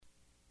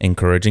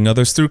Encouraging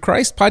Others Through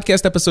Christ,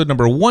 podcast episode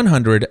number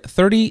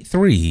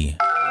 133.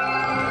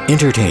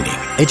 Entertaining,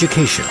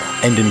 educational,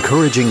 and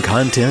encouraging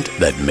content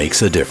that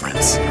makes a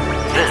difference.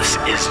 This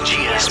is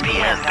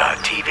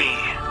GSPN.TV.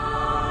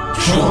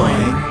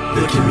 Join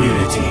the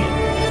community.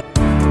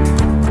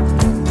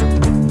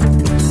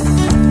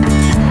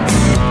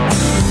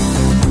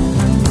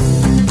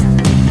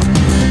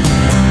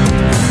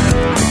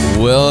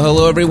 Well,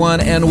 hello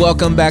everyone, and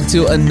welcome back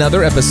to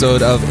another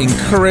episode of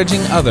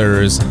Encouraging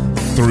Others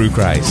Through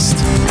Christ.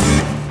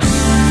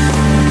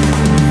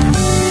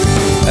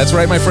 That's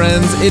right, my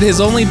friends. It has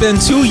only been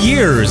 2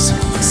 years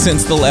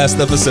since the last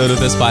episode of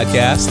this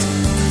podcast,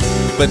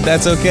 but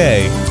that's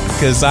okay,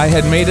 because I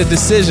had made a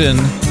decision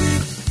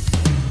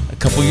a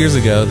couple years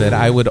ago that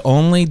I would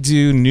only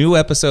do new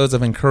episodes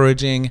of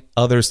Encouraging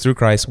Others Through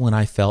Christ when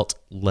I felt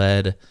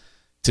led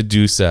to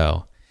do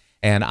so.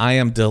 And I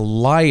am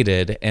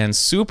delighted and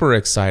super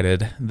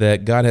excited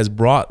that God has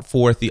brought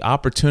forth the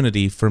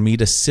opportunity for me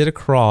to sit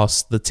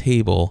across the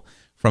table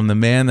from the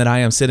man that I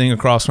am sitting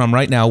across from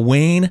right now,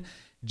 Wayne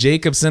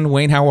Jacobson.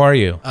 Wayne, how are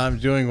you? I'm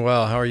doing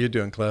well. How are you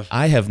doing, Cliff?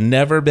 I have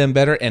never been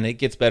better, and it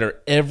gets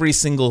better every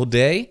single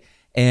day.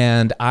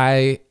 And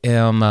I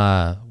am,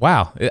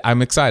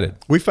 I'm excited.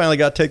 We finally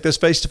got to take this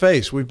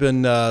face-to-face. We've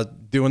been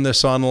doing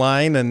this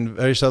online and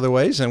various other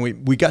ways, and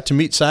we got to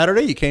meet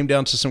Saturday. You came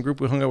down to some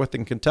group we hung out with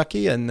in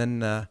Kentucky, and then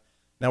now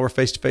we're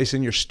face-to-face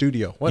in your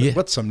studio.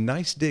 What's some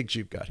nice digs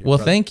you've got here, Well,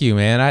 brother. Thank you,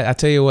 man. I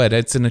tell you what,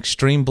 it's an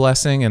extreme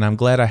blessing, and I'm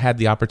glad I had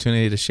the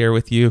opportunity to share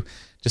with you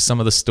just some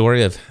of the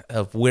story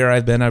of where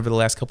I've been over the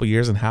last couple of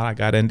years and how I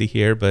got into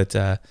here.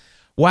 But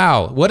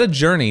wow, what a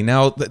journey.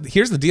 Now,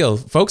 here's the deal.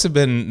 Folks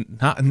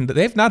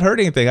they've not heard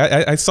anything.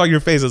 I saw your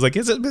face. I was like,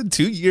 has it been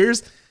 2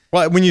 years?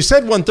 Well, when you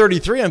said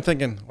 133, I'm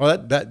thinking, well,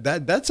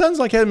 that sounds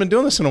like I hadn't been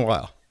doing this in a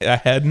while. I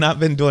had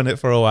not been doing it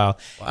for a while.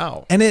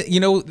 Wow. And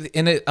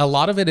a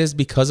lot of it is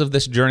because of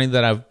this journey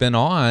that I've been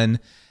on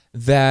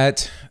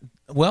that,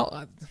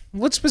 well,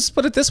 let's just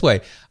put it this way.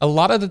 A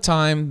lot of the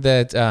time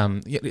that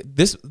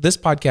this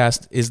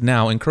podcast is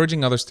now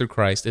Encouraging Others Through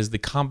Christ is the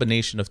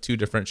combination of two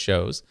different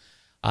shows.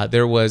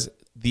 There was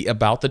the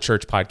About the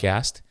Church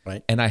podcast,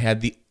 right, and I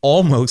had the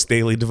Almost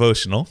Daily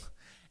Devotional.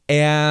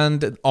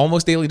 And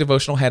Almost Daily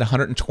Devotional had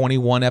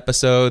 121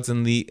 episodes,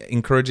 and the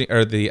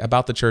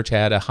About the Church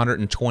had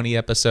 120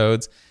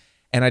 episodes.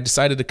 And I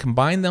decided to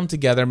combine them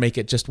together, make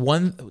it just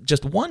one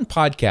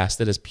podcast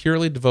that is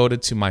purely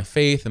devoted to my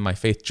faith and my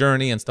faith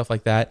journey and stuff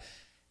like that.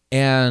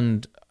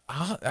 And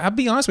I'll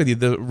be honest with you,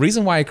 the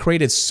reason why I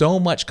created so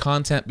much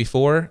content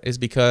before is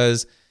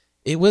because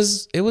it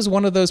was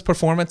one of those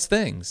performance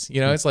things. You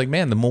know, it's like,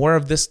 man, the more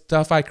of this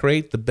stuff I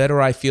create, the better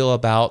I feel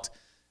about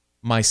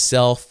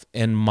myself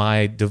and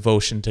my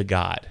devotion to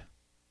God.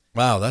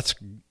 Wow, that's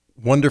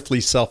wonderfully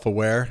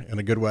self-aware in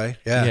a good way.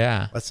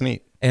 Yeah. That's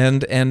neat.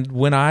 And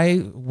when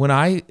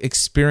I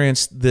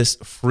experienced this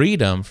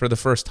freedom for the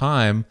first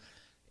time,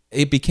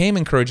 it became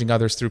Encouraging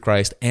Others Through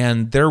Christ,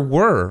 and there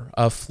were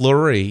a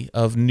flurry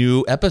of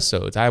new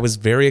episodes. I was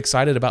very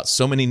excited about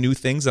so many new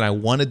things, and I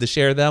wanted to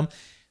share them.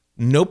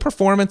 No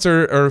performance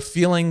or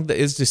feeling that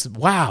is just,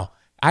 wow,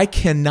 I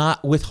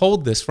cannot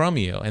withhold this from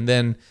you. And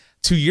then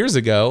 2 years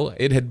ago,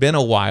 it had been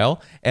a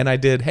while, and I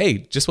did, hey,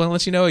 just want to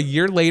let you know, a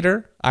year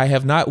later, I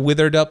have not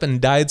withered up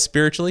and died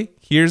spiritually.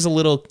 Here's a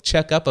little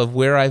checkup of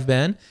where I've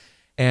been,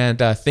 and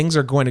things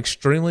are going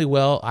extremely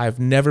well. I've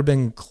never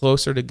been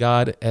closer to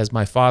God as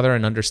my Father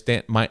and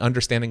my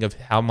understanding of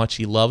how much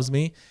He loves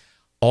me,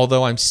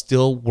 although I'm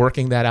still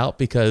working that out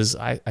because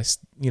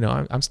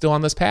I'm still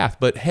on this path.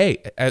 But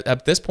hey,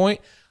 at this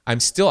point, I'm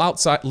still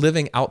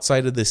living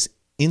outside of this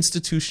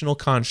institutional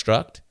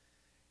construct.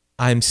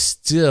 I'm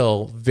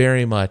still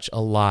very much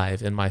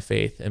alive in my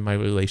faith and my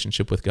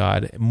relationship with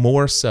God,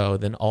 more so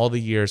than all the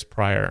years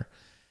prior.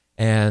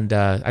 And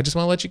I just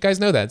want to let you guys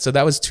know that. So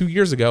that was 2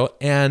 years ago,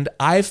 and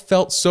I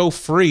felt so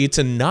free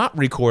to not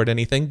record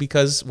anything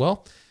because,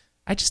 well,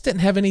 I just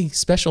didn't have any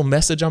special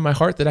message on my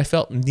heart that I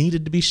felt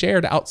needed to be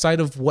shared outside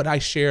of what I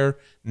share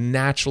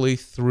naturally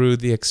through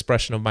the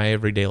expression of my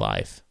everyday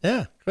life.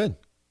 Yeah, good.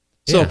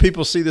 So Yeah.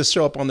 people see this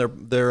show up on their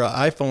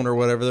iPhone or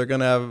whatever, they're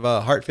going to have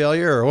heart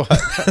failure or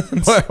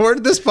what? Where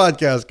did this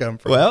podcast come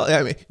from? Well,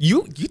 I mean,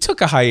 you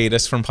took a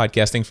hiatus from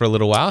podcasting for a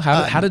little while.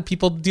 How did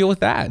people deal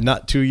with that?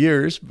 Not 2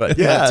 years, but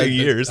yeah, Not 2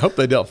 years. I hope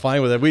they dealt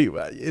fine with it.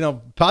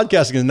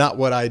 Podcasting is not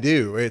what I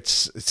do.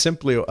 It's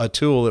simply a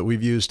tool that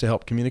we've used to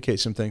help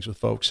communicate some things with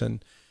folks.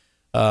 And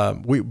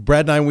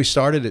Brad and I, when we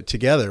started it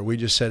together, we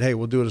just said, hey,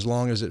 we'll do it as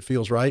long as it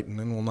feels right, and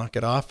then we'll knock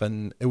it off.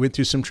 And it went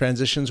through some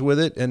transitions with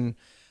it, and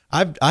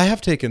I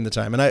have taken the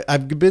time, and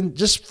I've been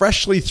just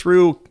freshly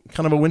through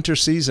kind of a winter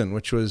season,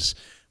 which was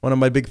one of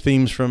my big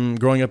themes from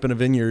growing up in a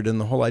vineyard,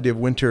 and the whole idea of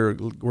winter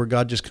where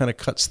God just kind of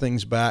cuts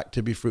things back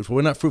to be fruitful.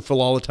 We're not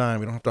fruitful all the time.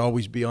 We don't have to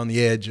always be on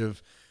the edge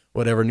of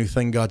whatever new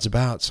thing God's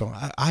about. So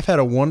I've had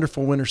a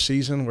wonderful winter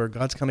season where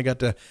God's kind of got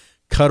to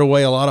cut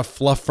away a lot of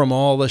fluff from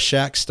all the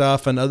shack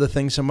stuff and other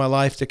things in my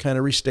life to kind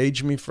of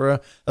restage me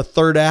for a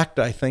third act,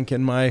 I think,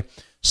 in my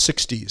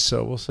 60s.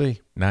 So we'll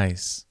see.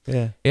 Nice.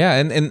 Yeah. Yeah.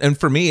 And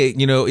for me,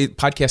 you know,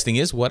 podcasting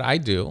is what I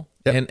do.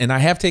 Yep. And I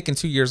have taken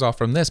 2 years off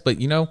from this, but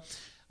you know,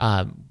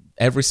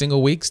 every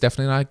single week,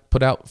 Stephanie and I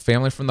put out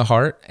Family from the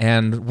Heart,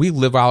 and we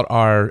live out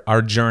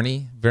our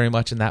journey very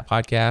much in that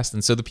podcast.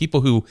 And so the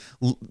people who,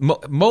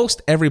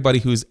 most everybody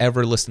who's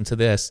ever listened to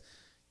this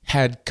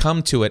had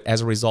come to it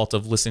as a result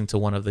of listening to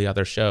one of the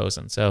other shows.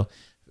 And so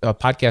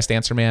Podcast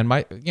Answer Man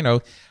might, you know,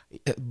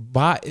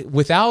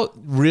 without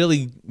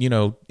really, you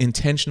know,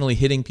 intentionally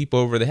hitting people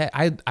over the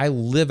head, I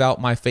live out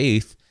my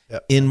faith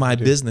in my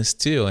business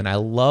too. And I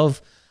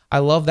love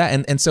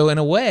that. And so in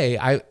a way,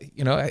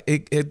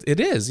 it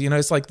is, you know,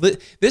 it's like,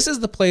 this is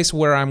the place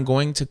where I'm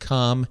going to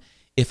come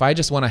if I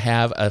just want to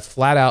have a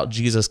flat out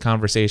Jesus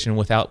conversation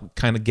without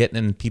kind of getting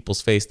in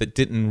people's face that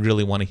didn't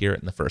really want to hear it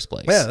in the first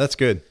place. Yeah, that's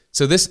good.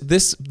 So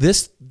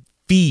this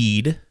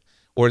feed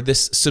or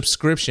this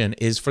subscription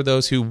is for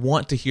those who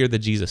want to hear the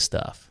Jesus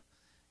stuff.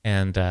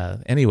 And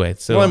anyway,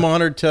 so well, I'm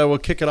honored to we'll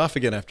kick it off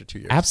again after 2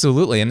 years.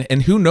 Absolutely,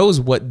 and who knows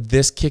what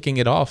this kicking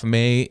it off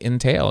may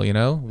entail? You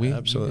know, we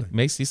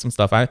may see some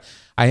stuff. I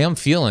am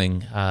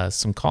feeling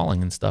some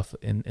calling and stuff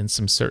in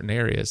some certain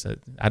areas.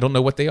 I don't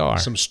know what they are.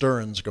 Some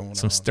stirrings going on.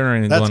 Some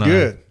stirring That's going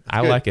good.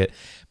 on. I like it.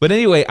 But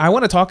anyway, I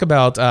want to talk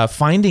about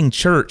finding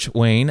church,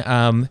 Wayne.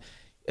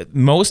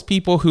 Most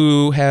people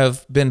who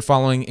have been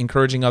following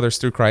Encouraging Others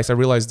Through Christ, I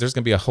realize there's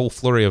going to be a whole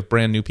flurry of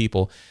brand new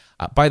people.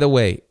 By the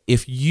way,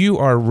 if you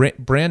are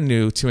brand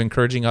new to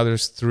Encouraging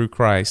Others Through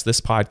Christ, this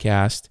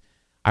podcast,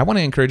 I want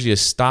to encourage you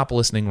to stop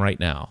listening right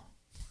now.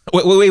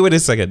 Wait a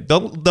second.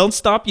 Don't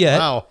stop yet.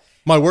 Wow.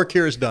 My work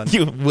here is done.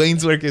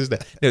 Wayne's work is done.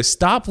 No,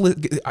 stop.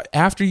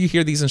 After you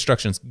hear these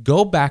instructions,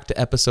 go back to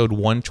episode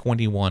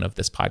 121 of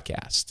this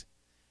podcast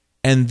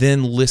and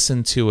then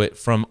listen to it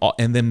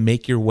and then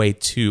make your way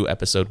to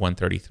episode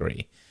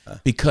 133.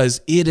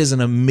 Because it is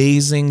an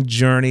amazing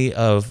journey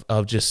of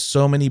just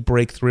so many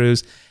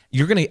breakthroughs.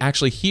 You're going to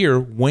actually hear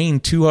Wayne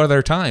 2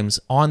 other times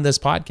on this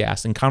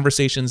podcast in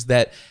conversations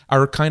that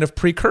are kind of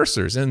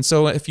precursors. And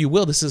so, if you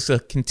will, this is a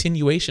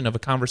continuation of a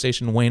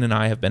conversation Wayne and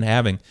I have been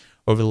having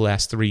over the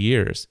last 3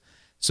 years.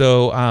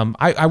 So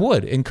I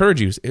would encourage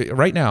you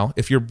right now,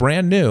 if you're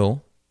brand new,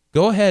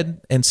 go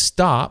ahead and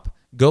stop,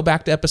 go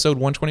back to episode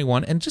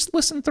 121 and just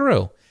listen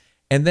through.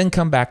 And then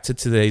come back to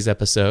today's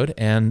episode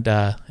and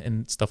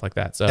stuff like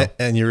that. So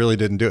and you really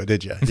didn't do it,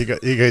 did you?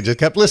 You just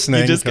kept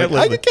listening. You just kept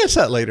listening. I can catch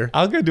that later.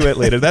 I'll go do it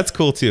later. That's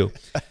cool too.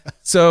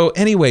 So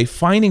anyway,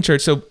 finding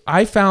church. So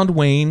I found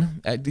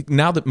Wayne,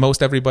 now that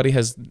most everybody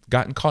has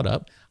gotten caught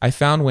up, I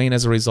found Wayne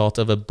as a result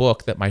of a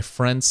book that my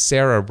friend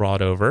Sarah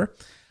brought over.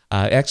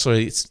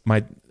 Actually, it's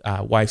my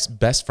wife's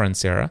best friend,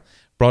 Sarah,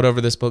 brought over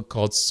this book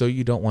called So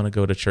You Don't Want to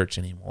Go to Church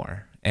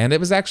Anymore. And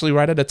it was actually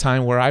right at a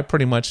time where I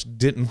pretty much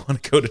didn't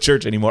want to go to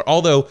church anymore.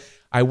 Although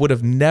I would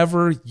have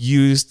never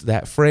used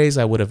that phrase.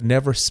 I would have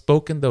never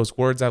spoken those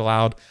words out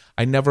loud.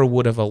 I never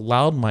would have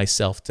allowed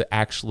myself to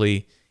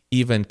actually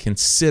even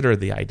consider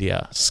the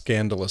idea.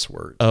 Scandalous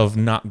word. Of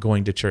not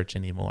going to church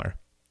anymore.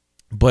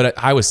 But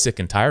I was sick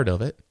and tired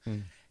of it.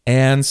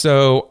 And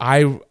so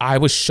I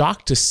was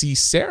shocked to see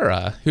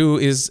Sarah, who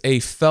is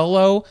a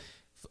fellow,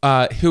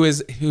 who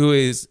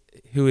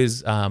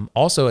is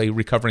also a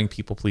recovering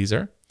people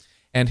pleaser.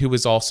 And who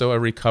was also a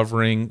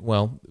recovering,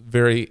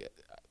 very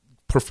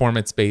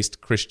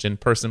performance-based Christian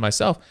person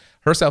herself.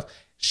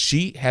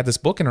 She had this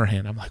book in her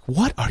hand. I'm like,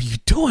 what are you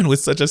doing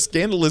with such a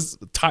scandalous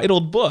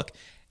titled book?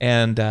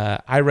 And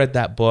I read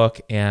that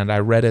book, and I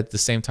read it at the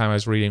same time I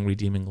was reading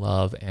Redeeming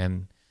Love,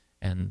 and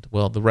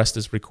the rest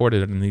is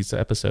recorded in these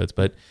episodes.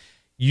 But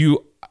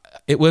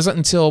it wasn't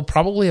until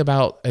probably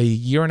about a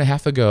year and a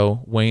half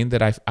ago, Wayne,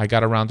 that I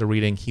got around to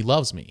reading He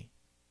Loves Me.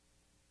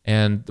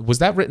 And was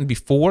that written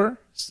before?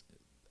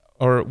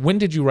 Or when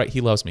did you write He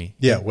Loves Me?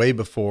 Yeah, way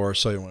before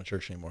So You Don't Want to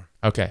Church Anymore.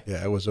 Okay.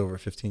 Yeah, it was over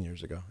 15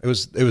 years ago. It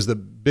was the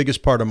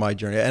biggest part of my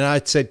journey. And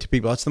I'd say to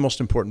people, that's the most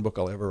important book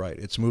I'll ever write.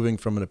 It's moving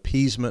from an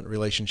appeasement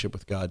relationship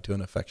with God to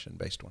an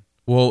affection-based one.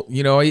 Well,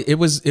 it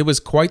was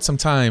quite some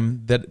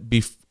time that,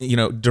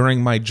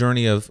 during my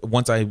journey of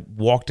once I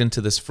walked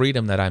into this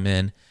freedom that I'm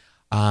in,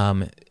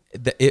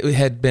 it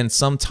had been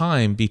some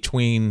time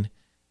between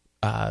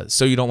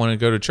So You Don't Want to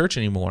Go to Church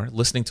Anymore,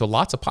 listening to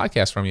lots of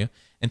podcasts from you,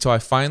 until I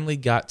finally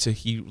got to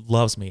He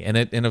Loves Me. And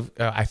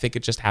I think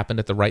it just happened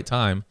at the right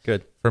time.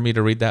 Good. For me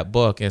to read that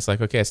book. And it's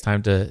like, okay, it's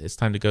time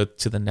to go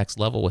to the next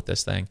level with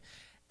this thing.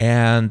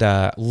 And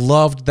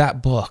loved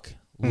that book.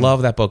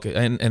 Love that book.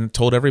 And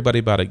told everybody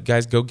about it.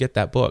 Guys, go get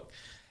that book.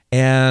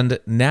 And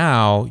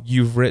now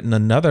you've written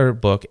another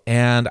book.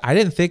 And I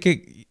didn't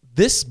think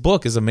this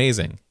book is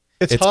amazing.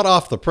 It's hot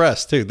off the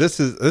press too.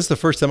 This is the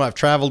first time I've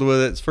traveled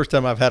with it. It's the first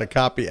time I've had a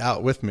copy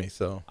out with me.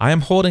 So I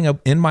am holding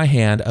in my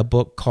hand a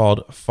book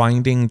called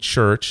Finding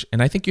Church,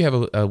 and I think you have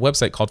a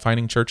website called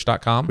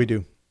findingchurch.com. We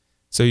do.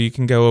 So you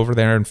can go over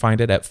there and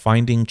find it at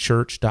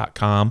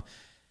findingchurch.com.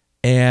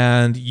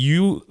 And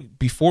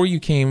before you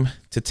came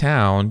to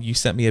town, you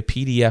sent me a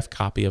PDF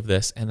copy of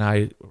this, and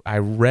I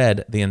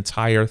read the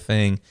entire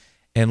thing,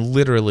 and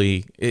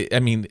literally,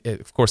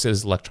 of course it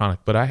is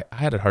electronic, but I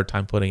had a hard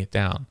time putting it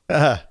down.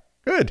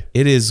 Good.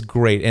 It is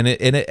great, and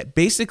it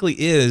basically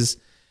is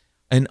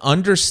an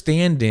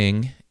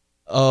understanding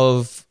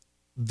of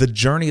the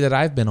journey that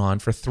I've been on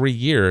for 3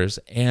 years,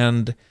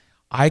 and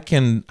I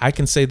can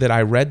say that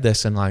I read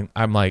this and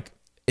I'm like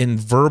in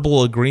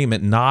verbal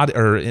agreement,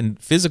 in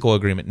physical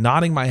agreement,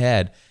 nodding my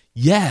head.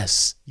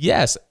 Yes,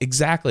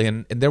 exactly.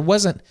 And there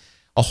wasn't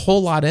a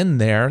whole lot in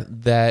there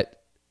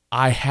that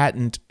I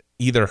hadn't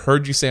either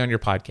heard you say on your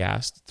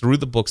podcast, through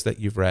the books that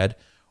you've read,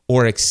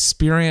 or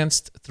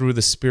experienced through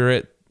the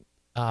Spirit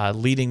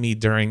leading me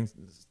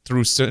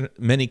through so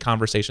many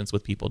conversations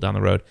with people down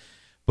the road.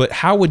 But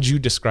how would you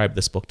describe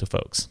this book to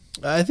folks?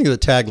 I think the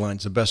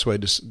tagline's the best way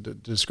to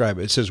describe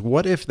it. It says,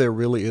 what if there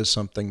really is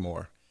something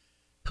more?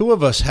 Who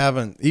of us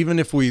haven't, even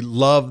if we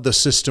love the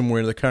system we're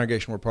in, the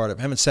congregation we're part of,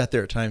 haven't sat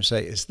there at times and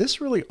say, is this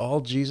really all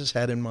Jesus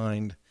had in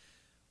mind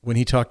when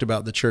he talked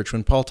about the church?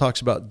 When Paul talks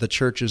about the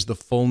church is the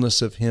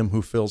fullness of him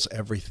who fills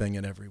everything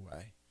in every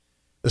way.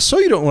 The So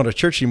You Don't Want a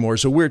Church Anymore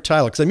is a weird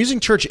title, because I'm using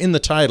church in the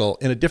title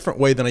in a different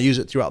way than I use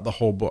it throughout the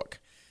whole book.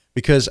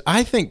 Because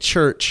I think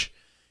church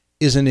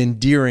is an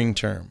endearing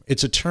term.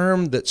 It's a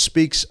term that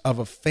speaks of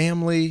a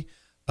family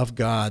of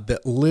God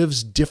that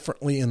lives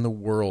differently in the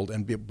world,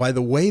 and by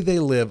the way they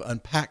live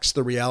unpacks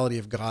the reality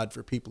of God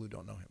for people who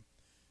don't know him.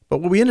 But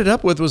what we ended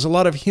up with was a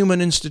lot of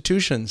human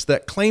institutions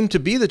that claim to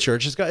be the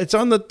church. It's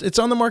on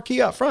the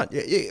marquee out front.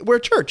 We're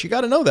a church. You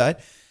got to know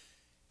that.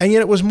 And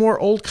yet it was more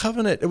old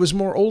covenant. It was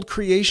more old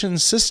creation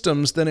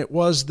systems than it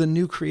was the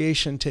new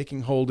creation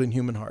taking hold in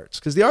human hearts.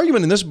 Because the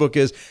argument in this book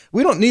is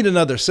we don't need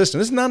another system.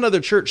 This is not another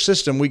church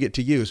system we get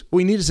to use. What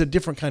we need is a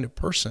different kind of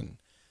person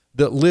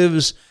that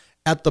lives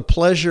at the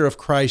pleasure of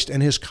Christ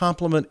and his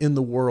complement in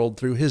the world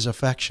through his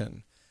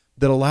affection,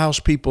 that allows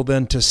people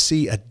then to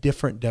see a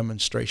different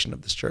demonstration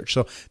of this church.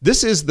 So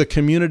this is the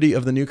community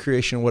of the new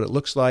creation, what it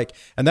looks like.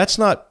 And that's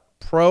not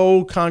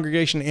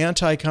pro-congregation,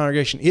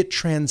 anti-congregation. It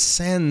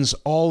transcends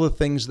all the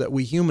things that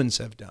we humans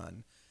have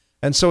done.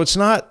 And so it's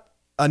not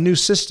a new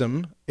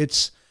system.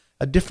 It's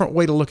a different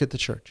way to look at the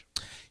church.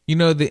 You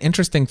know, the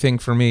interesting thing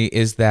for me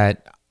is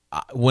that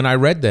when I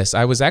read this,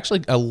 I was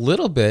actually a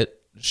little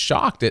bit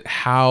shocked at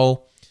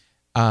how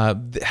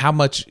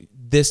much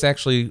this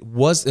actually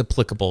was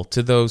applicable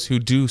to those who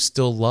do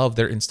still love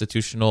their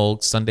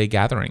institutional Sunday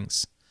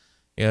gatherings.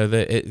 You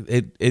know,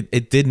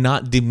 it did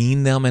not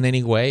demean them in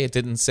any way. It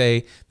didn't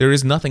say, there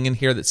is nothing in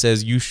here that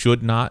says you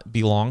should not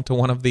belong to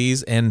one of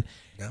these. And,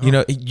 you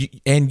know,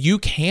 you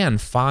can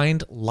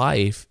find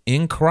life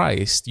in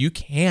Christ. You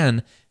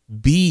can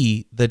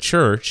be the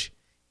church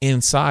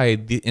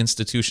inside the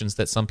institutions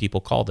that some people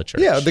call the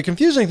church. Yeah, the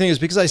confusing thing is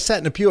because I sat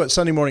in a pew at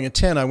Sunday morning at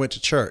 10, I went to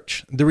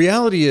church. The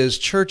reality is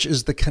church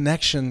is the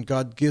connection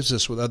God gives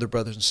us with other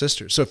brothers and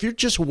sisters. So if you're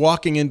just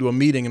walking into a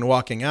meeting and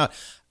walking out,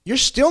 you're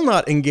still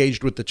not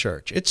engaged with the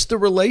church. It's the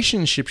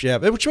relationships you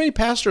have, which many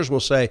pastors will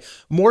say,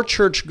 more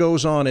church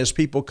goes on as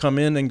people come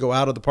in and go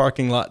out of the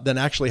parking lot than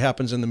actually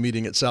happens in the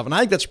meeting itself. And I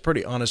think that's a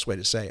pretty honest way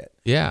to say it.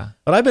 Yeah.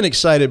 But I've been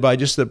excited by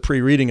just the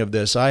pre-reading of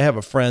this. I have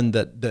a friend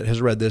that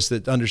has read this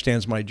that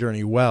understands my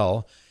journey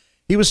well.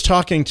 He was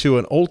talking to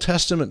an Old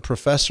Testament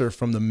professor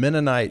from the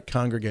Mennonite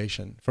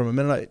congregation, from a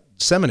Mennonite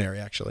seminary,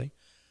 actually,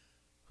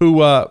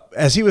 who,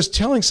 as he was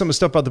telling some of the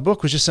stuff about the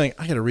book, was just saying,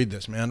 I got to read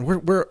this, man.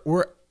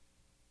 We're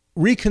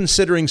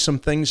reconsidering some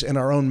things in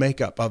our own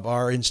makeup of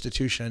our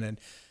institution. And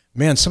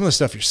man, some of the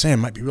stuff you're saying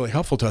might be really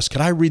helpful to us. Could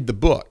I read the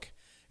book?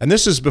 And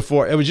this is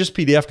before, it was just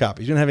PDF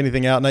copies. You didn't have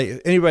anything out.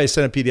 And anybody I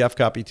sent a PDF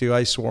copy to,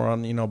 I swore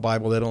on,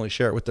 Bible, they'd only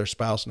share it with their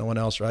spouse, no one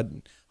else, or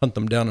I'd hunt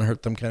them down and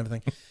hurt them kind of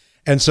thing.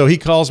 And so he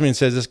calls me and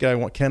says, this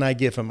guy, can I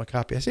give him a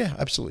copy? I said, yeah,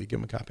 absolutely, give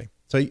him a copy.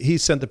 So he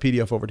sent the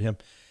PDF over to him.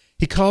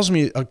 He calls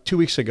me 2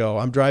 weeks ago.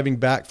 I'm driving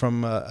back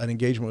from an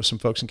engagement with some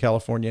folks in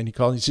California, and he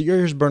called me. He said, your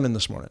ear's burning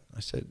this morning. I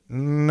said,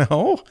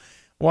 no.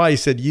 Why? He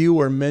said, you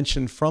were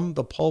mentioned from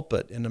the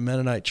pulpit in the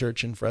Mennonite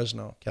church in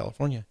Fresno,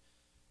 California.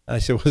 And I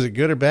said, was it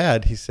good or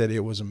bad? He said,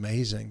 it was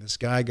amazing. This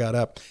guy got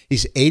up.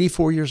 He's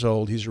 84 years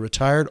old. He's a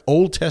retired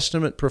Old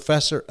Testament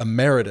professor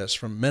emeritus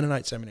from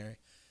Mennonite Seminary.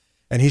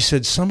 And he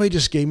said, somebody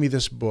just gave me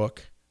this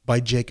book by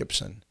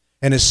Jacobson.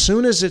 And as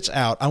soon as it's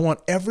out, I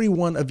want every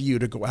one of you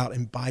to go out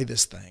and buy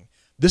this thing.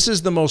 This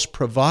is the most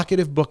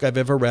provocative book I've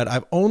ever read.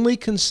 I've only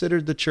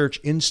considered the church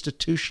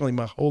institutionally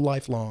my whole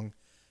life long.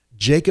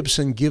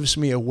 Jacobson gives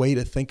me a way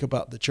to think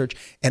about the church.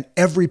 And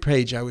every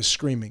page I was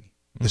screaming,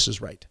 this is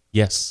right.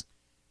 Yes.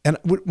 And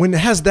when it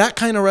has that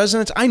kind of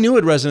resonance, I knew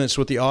it resonates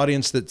with the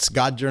audience that's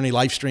God Journey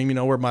live stream,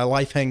 where my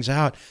life hangs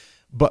out.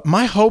 But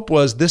my hope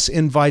was this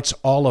invites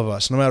all of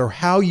us, no matter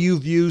how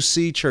you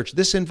see church,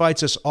 this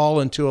invites us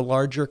all into a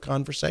larger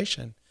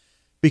conversation.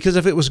 Because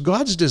if it was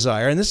God's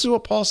desire, and this is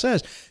what Paul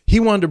says, he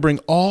wanted to bring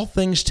all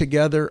things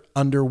together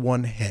under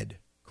one head,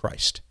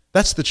 Christ.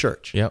 That's the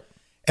church. Yep.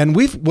 And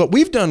what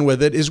we've done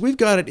with it is we've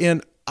got it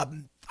in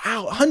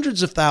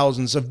hundreds of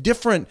thousands of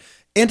different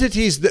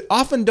entities that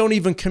often don't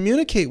even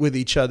communicate with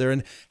each other.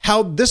 And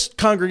how this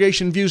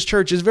congregation views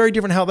church is very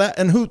different.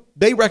 And who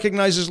they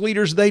recognize as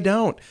leaders, they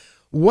don't.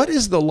 what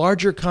is the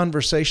larger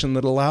conversation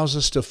that allows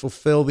us to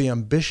fulfill the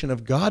ambition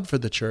of God for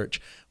the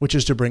church, which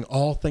is to bring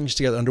all things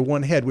together under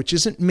one head, which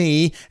isn't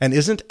me and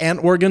isn't an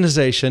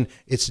organization,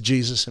 it's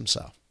Jesus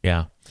himself.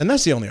 Yeah. And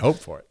that's the only hope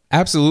for it.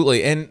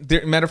 Absolutely. And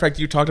matter of fact,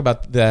 you talked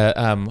about there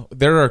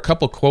are a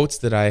couple quotes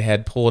that I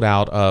had pulled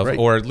out of, Right.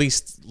 or at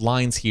least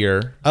lines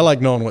here. I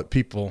like knowing what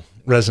people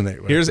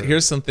resonate with.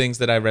 Here's some things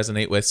that I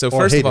resonate with. So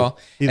Or first hate of all,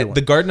 it. Either at one.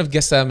 the Garden of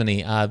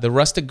Gethsemane, the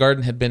rustic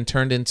garden had been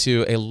turned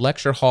into a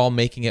lecture hall,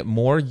 making it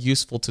more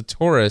useful to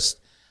tourists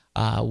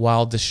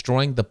while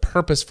destroying the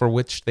purpose for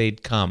which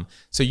they'd come.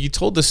 So you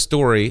told the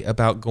story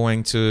about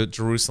going to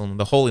Jerusalem,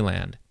 the Holy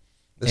Land.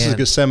 This is And-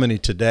 Gethsemane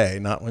today,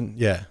 not when,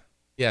 yeah.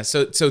 Yeah,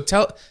 so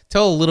tell a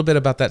little bit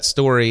about that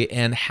story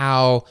and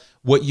how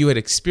what you had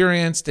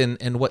experienced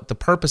and what the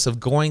purpose of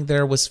going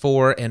there was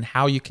for and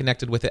how you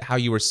connected with it, how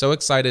you were so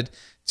excited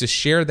to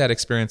share that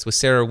experience with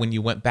Sarah when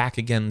you went back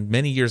again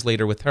many years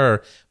later with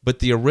her, but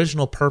the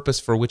original purpose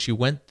for which you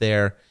went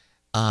there,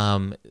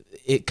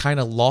 it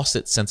kind of lost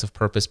its sense of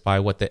purpose by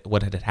what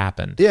had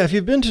happened. Yeah, if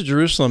you've been to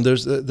Jerusalem,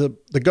 there's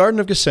the Garden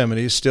of Gethsemane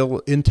is still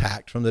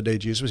intact from the day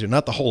Jesus was here.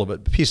 Not the whole of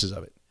it, but pieces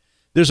of it.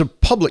 There's a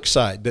public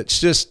side that's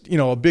just,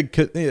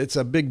 it's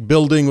a big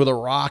building with a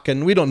rock,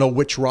 and we don't know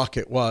which rock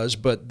it was,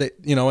 but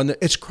and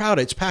it's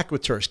crowded, it's packed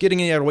with tourists. Getting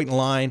in, you got to wait in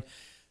line.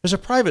 There's a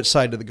private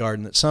side to the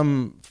garden that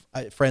some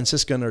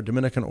Franciscan or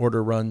Dominican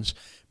order runs.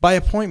 By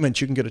appointment,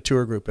 you can get a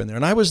tour group in there.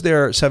 And I was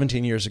there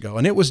 17 years ago,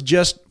 and it was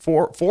just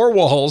four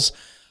walls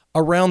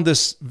around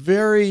this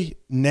very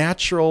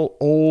natural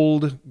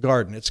old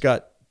garden. It's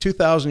got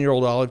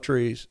 2,000-year-old olive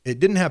trees. It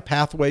didn't have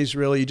pathways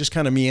really. You just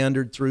kind of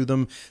meandered through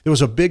them. There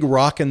was a big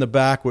rock in the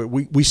back where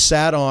we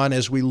sat on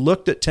as we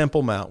looked at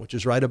Temple Mount, which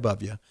is right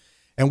above you.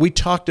 And we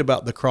talked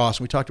about the cross.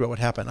 And we talked about what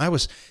happened.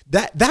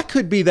 That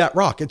could be that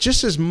rock. It's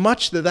just as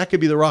much that could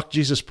be the rock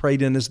Jesus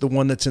prayed in as the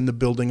one that's in the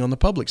building on the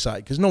public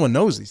side, because no one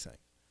knows these things.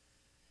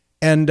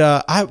 And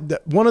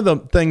one of the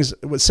things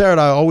with Sarah and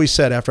I always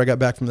said after I got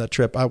back from that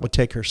trip, I would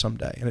take her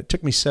someday. And it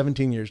took me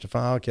 17 years to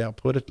find, okay, I'll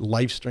put a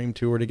live stream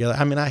tour together.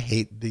 I mean, I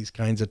hate these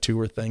kinds of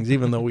tour things,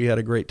 even though we had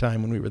a great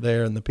time when we were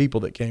there and the people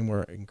that came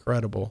were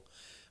incredible.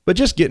 But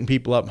just getting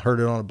people up and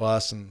herded on a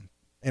bus, and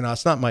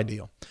it's not my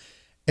deal.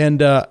 And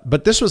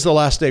but this was the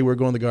last day we were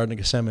going to the Garden of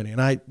Gethsemane.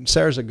 And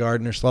Sarah's a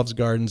gardener, she loves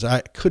gardens.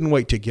 I couldn't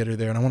wait to get her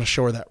there, and I want to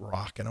show her that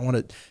rock.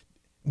 And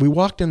we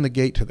walked in the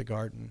gate to the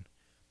garden.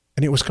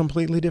 And it was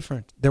completely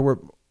different. There were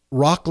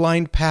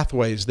rock-lined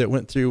pathways that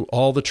went through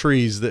all the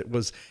trees that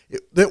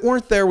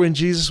weren't there when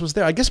Jesus was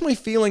there. I guess my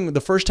feeling the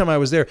first time I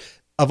was there,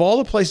 of all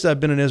the places I've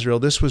been in Israel,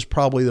 this was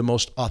probably the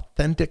most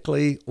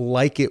authentically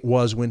like it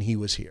was when he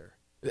was here.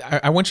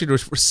 I want you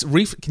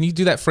to can you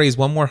do that phrase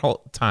one more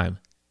time?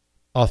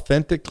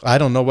 Authentic. I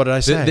don't know what did I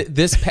say.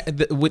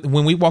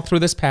 When we walked through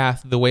this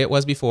path, the way it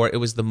was before, it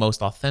was the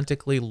most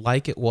authentically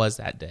like it was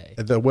that day.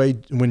 The way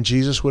when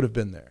Jesus would have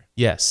been there.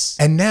 Yes.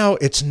 And now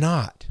it's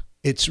not.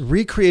 It's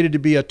recreated to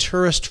be a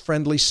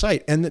tourist-friendly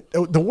site. And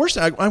the worst,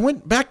 I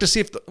went back to see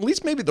if at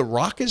least maybe the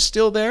rock is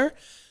still there.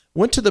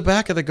 Went to the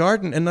back of the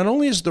garden, and not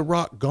only is the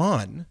rock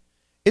gone,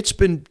 it's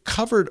been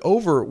covered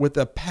over with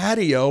a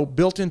patio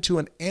built into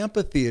an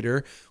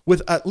amphitheater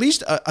with at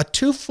least a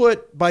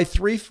 2-foot by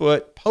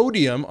 3-foot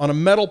podium on a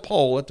metal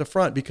pole at the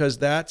front, because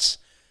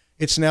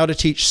it's now to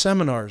teach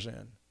seminars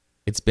in.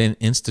 It's been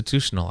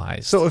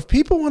institutionalized. So if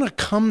people want to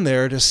come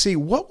there to see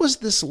what was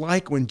this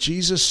like when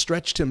Jesus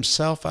stretched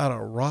himself out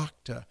a rock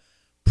to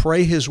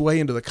pray his way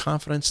into the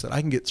confidence that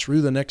I can get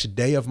through the next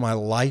day of my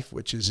life,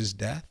 which is his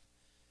death.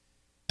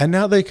 And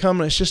now they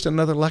come and it's just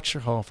another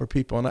lecture hall for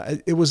people.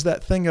 And it was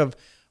that thing of,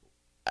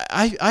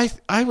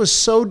 I was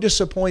so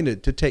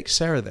disappointed to take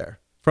Sarah there,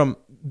 from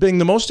being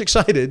the most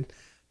excited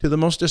to the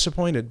most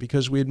disappointed,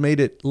 because we had made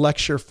it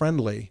lecture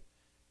friendly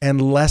and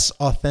less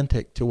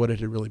authentic to what it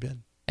had really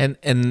been.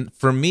 And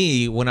for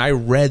me, when I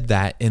read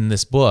that in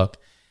this book,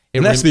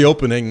 And that's the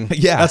opening.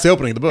 Yeah. That's the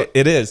opening of the book.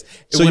 It is.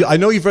 So I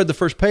know you've read the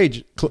first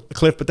page,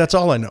 Cliff, but that's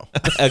all I know.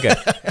 Okay.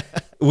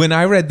 When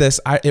I read this,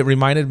 it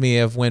reminded me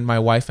of when my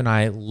wife and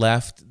I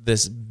left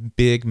this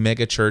big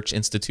mega church,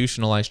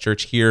 institutionalized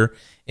church here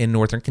in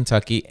Northern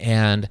Kentucky,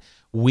 and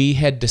we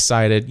had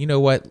decided, you know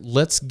what,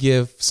 let's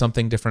give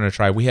something different a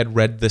try. We had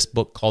read this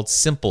book called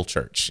Simple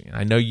Church.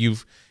 I know you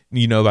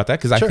know about that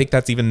because Sure. I think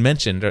that's even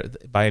mentioned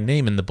by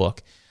name in the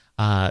book.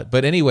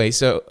 But anyway,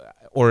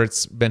 or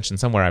it's mentioned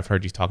somewhere. I've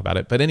heard you talk about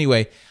it. But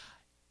anyway,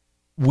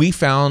 we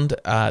found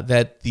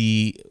that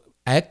the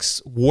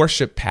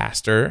ex-worship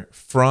pastor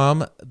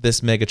from this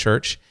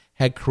megachurch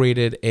had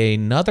created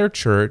another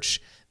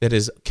church that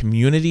is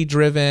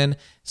community-driven,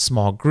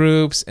 small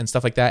groups and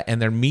stuff like that.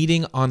 And they're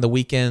meeting on the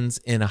weekends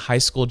in a high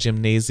school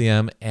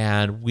gymnasium.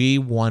 And we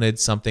wanted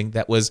something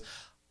that was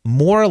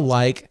more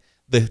like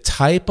the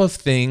type of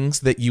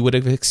things that you would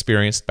have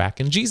experienced back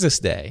in Jesus'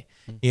 day.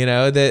 You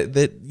know,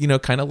 that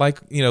kind of like,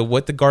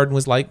 what the garden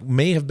was like,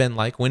 may have been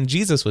like when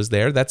Jesus was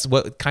there. That's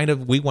what kind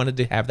of, we wanted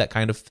to have that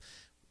kind of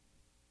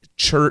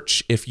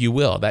church, if you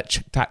will,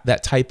 that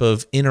type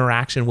of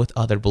interaction with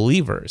other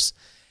believers.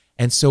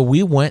 And so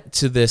we went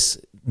to this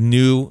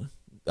new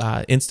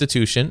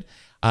institution.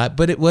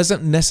 but it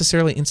wasn't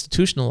necessarily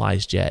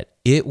institutionalized yet.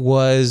 It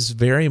was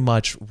very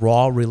much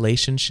raw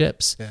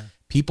relationships,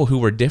 people who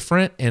were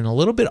different and a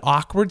little bit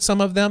awkward,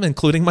 some of them,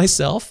 including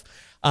myself.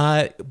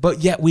 But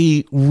yet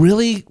we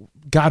really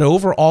got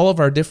over all of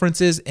our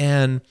differences,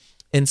 and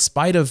in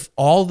spite of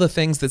all the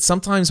things that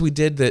sometimes we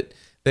did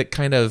that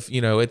kind of,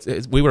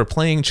 we were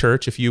playing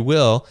church, if you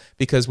will,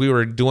 because we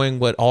were doing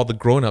what all the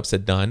grown-ups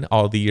had done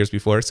all the years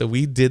before. So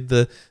we did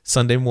the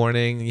Sunday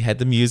morning, you had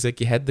the music,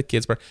 you had the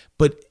kids,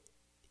 but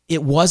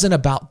it wasn't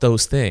about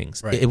those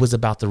things. Right. It was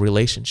about the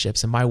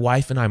relationships. And my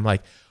wife and I'm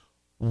like,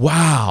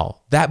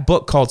 wow, that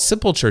book called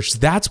Simple Church,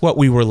 that's what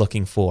we were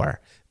looking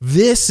for.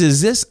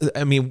 This.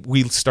 I mean,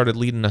 we started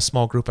leading a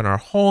small group in our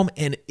home,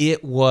 and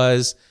it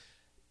was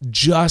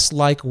just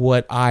like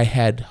what I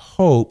had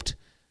hoped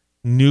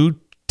New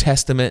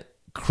Testament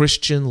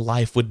Christian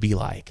life would be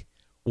like.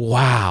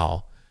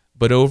 Wow.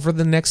 But over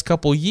the next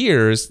couple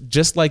years,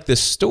 just like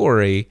this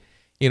story,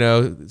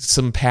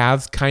 some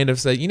paths kind of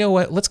said, you know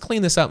what, let's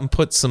clean this up and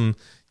put some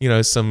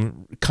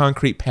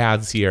concrete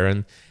paths here.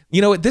 And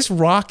this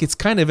rock, it's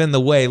kind of in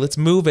the way. Let's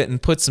move it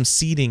and put some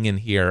seating in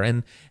here.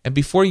 And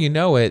before you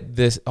know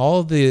it, all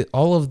of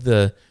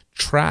the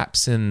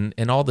traps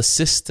and all the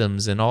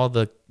systems and all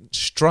the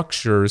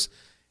structures,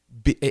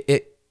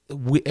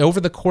 over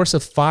the course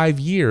of 5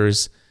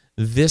 years,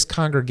 this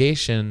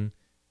congregation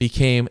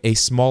became a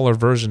smaller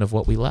version of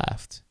what we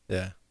left.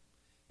 Yeah.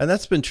 And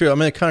that's been true. I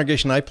mean, a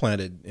congregation I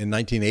planted in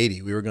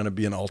 1980, we were going to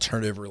be an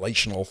alternative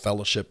relational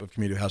fellowship of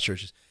community house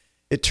churches.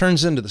 It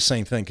turns into the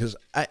same thing.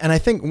 I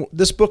think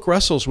this book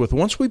wrestles with,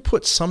 once we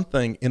put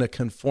something in a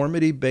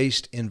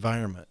conformity-based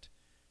environment,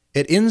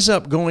 it ends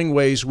up going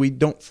ways we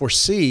don't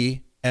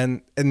foresee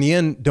and in the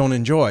end don't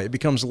enjoy. It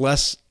becomes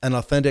less an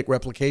authentic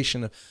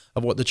replication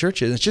of what the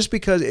church is. It's just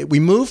because we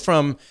move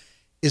from,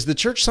 is the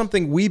church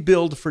something we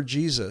build for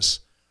Jesus,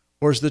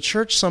 or is the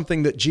church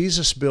something that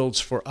Jesus builds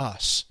for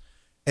us?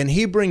 And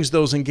he brings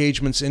those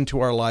engagements into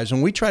our lives.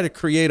 When we try to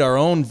create our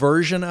own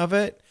version of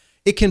it,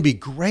 it can be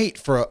great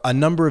for a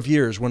number of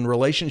years when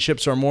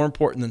relationships are more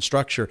important than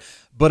structure.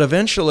 But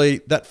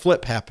eventually that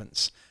flip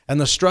happens and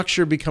the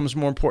structure becomes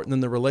more important than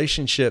the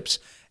relationships.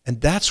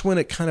 And that's when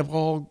it kind of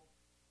all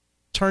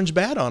turns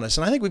bad on us.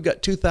 And I think we've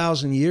got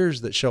 2,000 years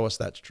that show us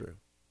that's true.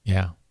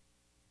 Yeah.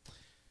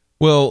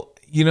 Well,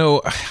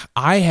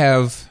 I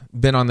have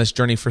been on this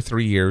journey for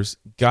 3 years.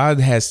 God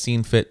has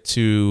seen fit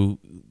to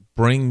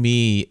bring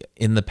me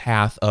in the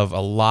path of a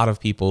lot of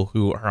people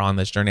who are on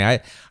this journey.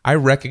 I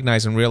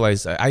recognize and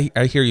realize, I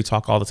hear you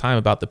talk all the time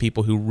about the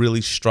people who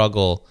really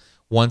struggle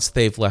once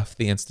they've left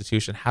the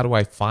institution. How do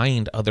I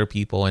find other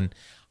people? And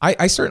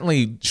I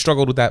certainly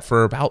struggled with that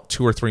for about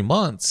 2 or 3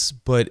 months,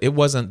 but it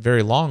wasn't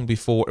very long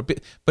before.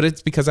 But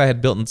it's because I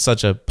had built in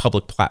such a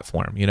public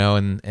platform,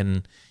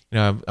 and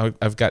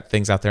I've got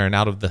things out there, and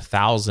out of the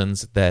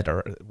thousands that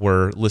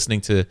were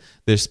listening to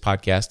this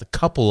podcast, a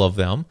couple of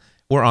them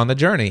were on the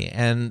journey,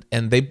 and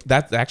they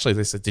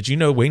said, did you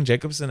know Wayne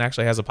Jacobson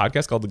actually has a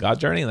podcast called The God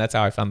Journey? And that's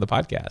how I found the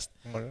podcast.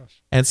 Oh my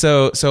gosh! And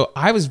so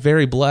I was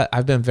very blessed.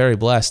 I've been very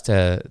blessed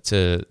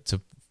to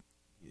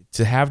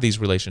have these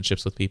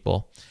relationships with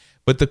people.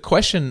 But the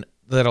question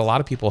that a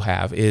lot of people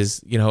have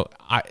is,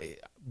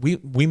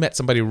 we met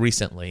somebody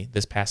recently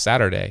this past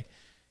Saturday.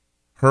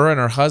 Her and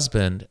her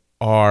husband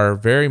are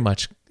very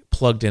much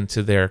plugged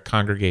into their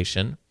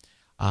congregation.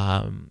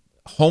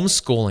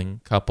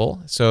 Homeschooling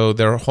couple. So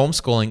their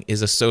homeschooling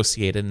is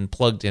associated and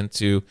plugged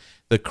into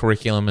the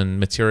curriculum and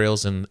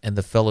materials and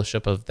the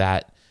fellowship of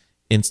that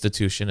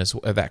institution,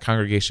 that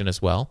congregation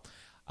as well.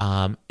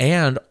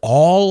 And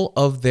all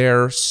of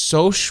their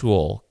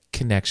social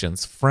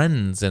connections,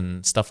 friends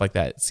and stuff like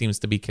that, seems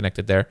to be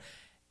connected there.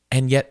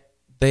 And yet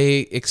they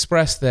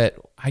express that,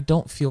 I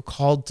don't feel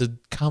called to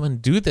come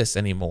and do this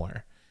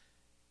anymore.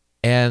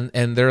 And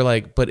they're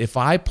like, but if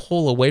I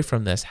pull away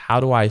from this,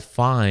 how do I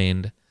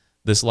find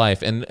this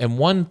life? And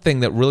one thing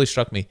that really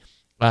struck me,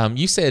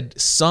 you said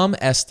some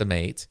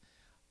estimate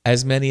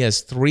as many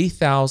as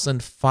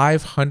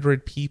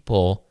 3,500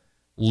 people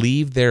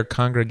leave their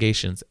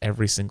congregations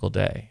every single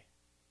day.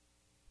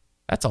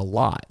 That's a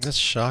lot. That's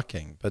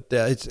shocking, but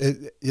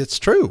it's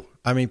true.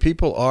 I mean,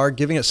 people are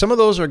giving it. Some of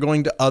those are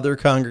going to other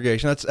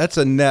congregations. That's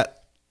a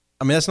net.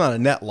 I mean, that's not a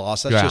net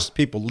loss. That's just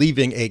people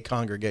leaving a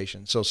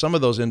congregation. So some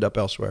of those end up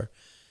elsewhere.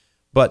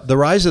 But the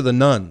rise of the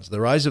nones, the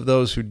rise of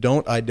those who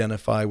don't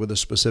identify with a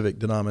specific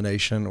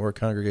denomination or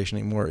congregation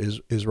anymore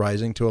is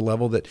rising to a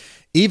level that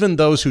even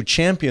those who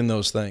champion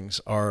those things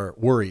are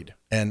worried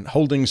and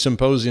holding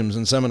symposiums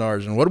and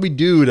seminars. And what do we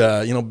do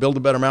to, build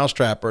a better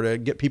mousetrap or to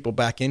get people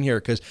back in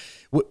here? Because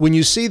when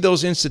you see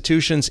those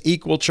institutions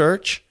equal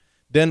church,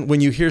 then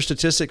when you hear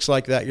statistics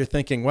like that, you're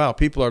thinking, wow,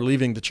 people are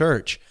leaving the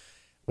church.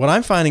 What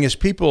I'm finding is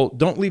people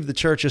don't leave the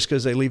church just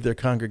because they leave their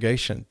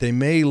congregation. They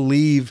may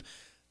leave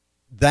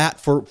that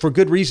for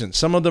good reasons.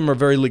 Some of them are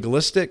very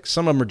legalistic.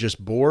 Some of them are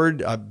just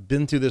bored. I've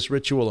been through this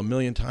ritual a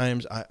million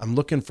times. I'm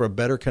looking for a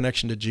better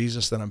connection to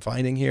Jesus than I'm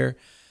finding here.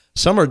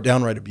 Some are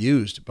downright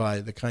abused by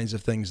the kinds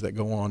of things that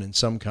go on in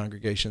some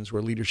congregations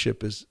where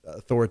leadership is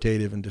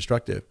authoritative and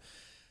destructive.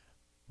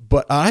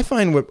 But I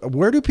find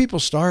where do people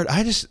start?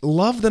 I just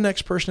love the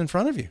next person in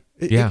front of you.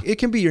 It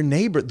can be your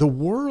neighbor, the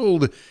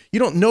world. You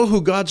don't know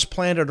who God's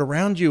planted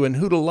around you and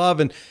who to love.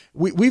 And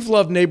we've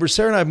loved neighbors.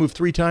 Sarah and I have moved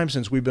 3 times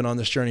since we've been on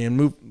this journey and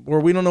moved where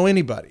we don't know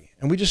anybody.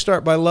 And we just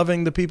start by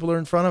loving the people that are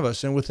in front of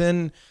us. And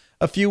within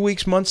a few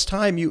weeks, months'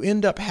 time, you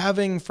end up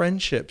having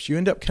friendships. You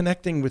end up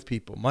connecting with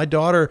people. My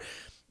daughter,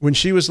 when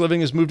she was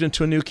living, has moved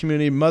into a new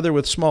community. Mother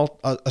with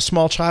a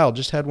small child,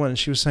 just had one, and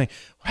she was saying,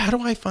 how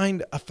do I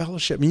find a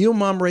fellowship? I mean, you and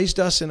Mom raised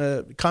us in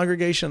a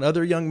congregation,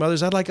 other young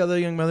mothers. I'd like other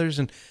young mothers.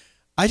 And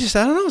I don't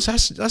know.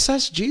 Let's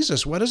ask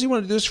Jesus. What does he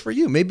want to do this for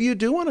you? Maybe you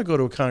do want to go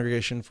to a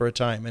congregation for a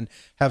time and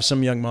have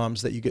some young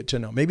moms that you get to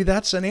know. Maybe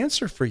that's an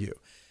answer for you.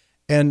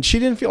 And she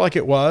didn't feel like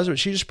it was, but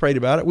she just prayed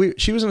about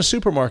it. She was in a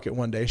supermarket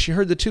one day. She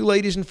heard the 2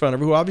 ladies in front of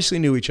her who obviously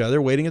knew each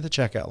other waiting at the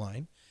checkout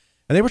line.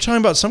 And they were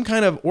talking about some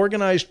kind of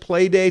organized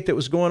play date that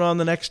was going on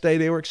the next day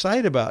they were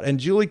excited about. And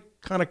Julie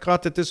kind of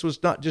caught that this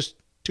was not just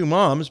 2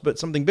 moms, but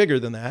something bigger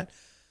than that.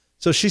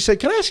 So she said,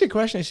 can I ask you a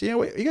question? I said, yeah,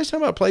 wait, are you guys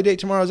talking about a play date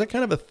tomorrow? Is that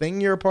kind of a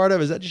thing you're a part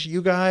of? Is that just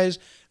you guys?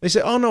 They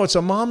said, oh, no, it's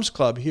a mom's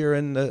club here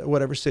in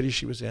whatever city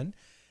she was in.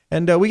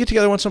 And we get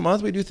together once a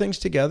month. We do things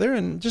together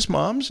and just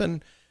moms.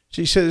 And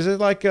she said, is it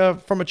like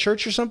from a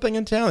church or something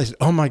in town? They said,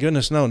 oh, my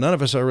goodness, no, none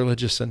of us are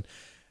religious. And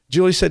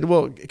Julie said,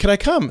 well, could I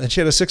come? And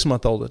she had a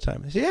 6-month-old at the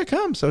time. I said, yeah,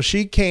 come. So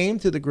she came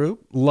to the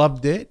group,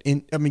 loved it,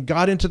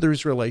 got into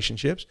those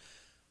relationships.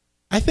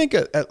 I think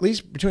at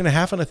least between a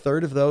half and a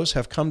third of those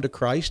have come to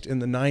Christ in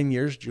the 9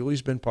 years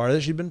Julie's been part of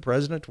it. She's been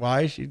president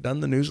twice. She's done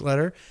the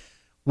newsletter.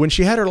 When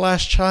she had her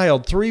last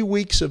child, 3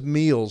 weeks of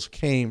meals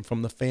came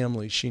from the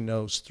family she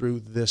knows through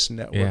this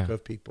network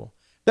of people.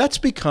 That's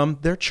become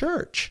their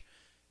church.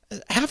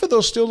 Half of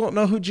those still don't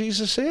know who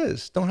Jesus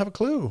is, don't have a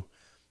clue.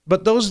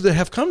 But those that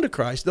have come to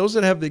Christ, those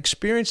that have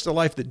experienced the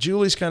life that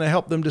Julie's kind of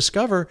helped them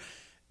discover,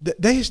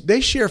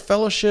 they share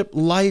fellowship,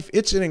 life.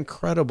 It's an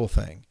incredible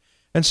thing.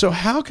 And so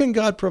how can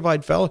God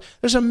provide fellowship?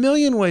 There's a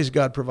million ways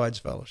God provides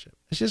fellowship.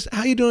 It's just,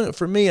 how are you doing it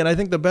for me? And I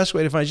think the best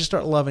way to find it is just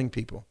start loving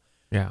people.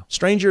 Yeah.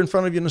 Stranger in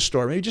front of you in the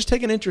store, maybe just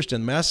take an interest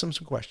in them, ask them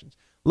some questions.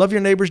 Love your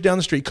neighbors down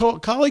the street,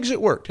 colleagues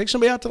at work, take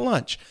somebody out to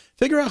lunch.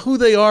 Figure out who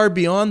they are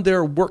beyond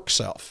their work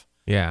self.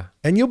 Yeah.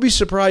 And you'll be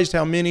surprised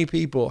how many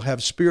people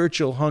have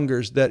spiritual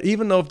hungers that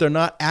even though if they're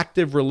not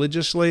active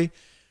religiously,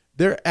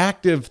 they're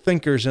active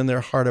thinkers in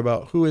their heart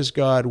about who is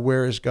God,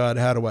 where is God,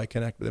 how do I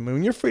connect with them? And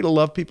when you're free to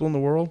love people in the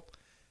world,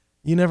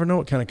 you never know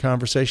what kind of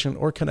conversation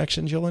or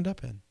connections you'll end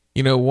up in.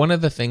 You know, one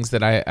of the things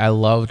that I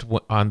loved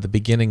on the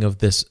beginning of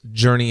this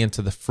journey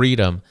into the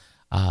freedom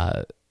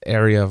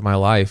area of my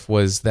life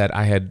was that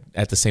I had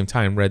at the same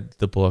time read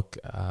the book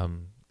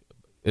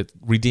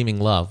Redeeming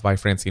Love by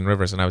Francine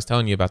Rivers, and I was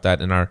telling you about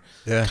that in our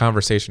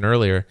conversation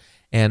earlier.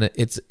 And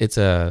it's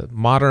a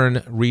modern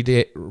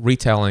day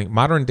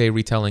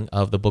retelling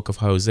of the book of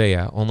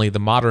Hosea. Only the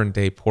modern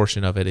day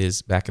portion of it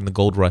is back in the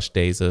gold rush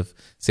days of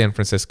San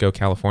Francisco,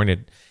 California.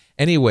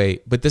 Anyway,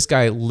 but this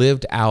guy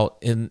lived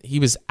out he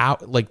was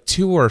out like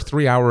 2 or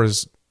 3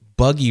 hours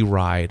buggy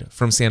ride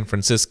from San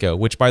Francisco,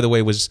 which by the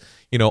way was,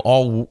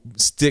 all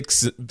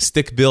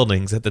stick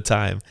buildings at the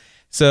time.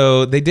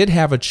 So they did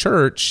have a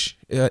church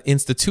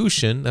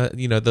institution,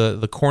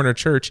 the corner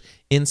church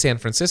in San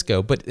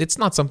Francisco, but it's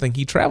not something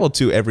he traveled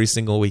to every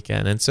single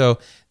weekend. And so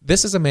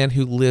this is a man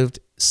who lived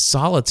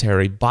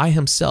solitary by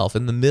himself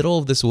in the middle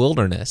of this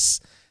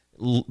wilderness,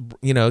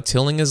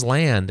 tilling his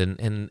land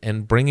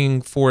and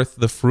bringing forth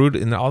the fruit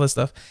and all this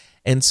stuff.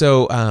 And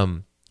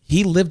so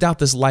he lived out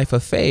this life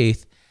of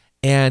faith,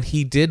 and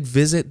he did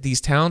visit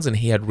these towns, and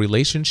he had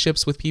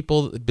relationships with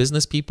people,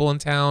 business people in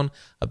town,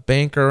 a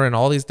banker, and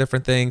all these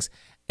different things.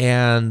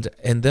 And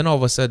then all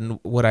of a sudden,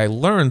 what I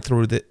learned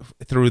through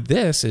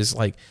this is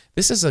like,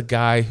 this is a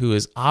guy who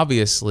is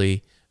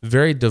obviously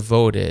very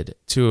devoted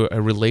to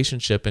a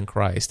relationship in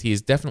Christ. He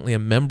is definitely a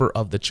member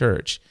of the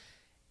church.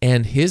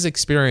 And his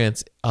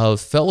experience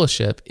of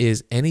fellowship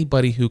is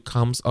anybody who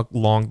comes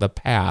along the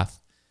path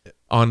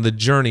on the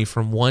journey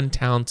from one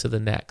town to the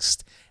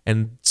next.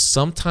 And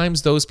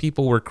sometimes those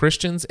people were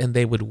Christians and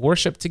they would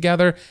worship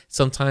together.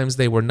 Sometimes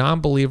they were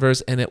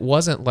non-believers, and it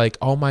wasn't like,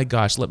 oh my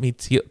gosh, let me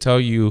tell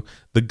you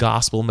the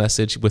gospel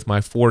message with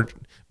my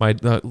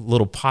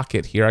little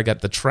pocket here. I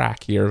got the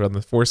track here on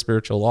the 4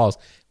 spiritual laws.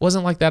 It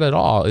wasn't like that at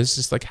all. It's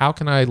just like, how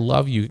can I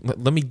love you?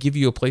 Let me give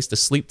you a place to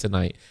sleep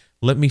tonight.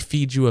 Let me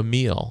feed you a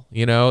meal.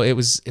 It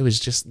was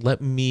just,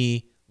 let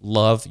me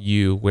love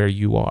you where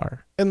you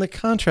are. And the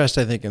contrast,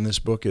 I think, in this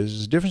book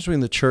is the difference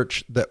between the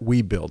church that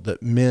we build,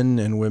 that men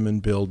and women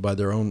build by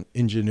their own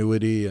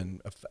ingenuity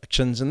and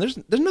affections. And there's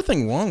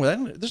nothing wrong with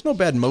that. There's no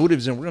bad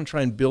motives, and we're going to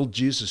try and build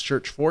Jesus'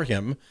 church for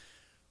him.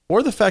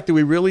 Or the fact that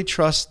we really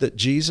trust that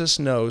Jesus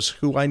knows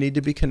who I need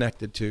to be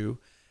connected to,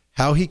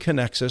 how he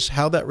connects us,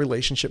 how that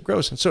relationship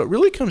grows. And so it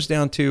really comes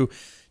down to,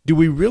 do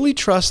we really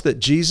trust that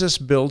Jesus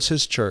builds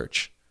his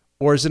church?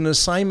 Or is it an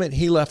assignment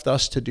he left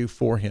us to do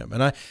for him?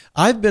 And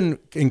I've been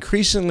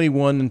increasingly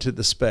won into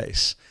the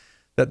space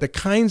that the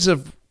kinds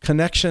of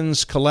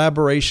connections,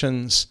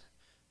 collaborations,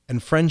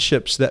 and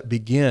friendships that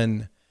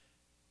begin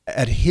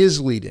at his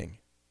leading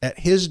at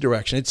his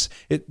direction.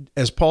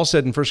 As Paul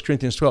said in 1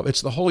 Corinthians 12,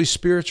 it's the Holy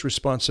Spirit's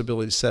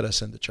responsibility to set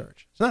us in the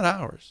church. It's not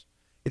ours.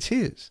 It's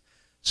his.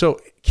 So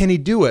can he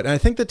do it? And I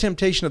think the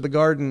temptation of the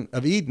Garden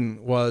of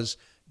Eden was,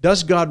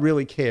 does God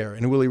really care?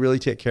 And will he really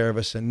take care of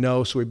us? And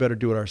no, so we better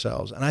do it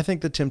ourselves. And I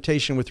think the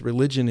temptation with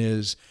religion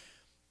is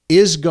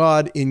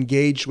God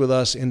engaged with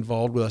us,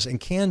 involved with us? And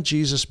can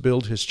Jesus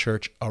build his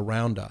church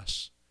around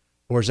us?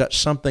 Or is that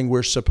something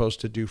we're supposed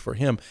to do for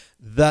him?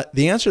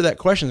 The answer to that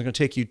question is going to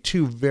take you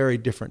two very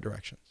different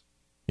directions.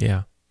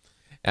 Yeah.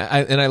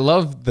 I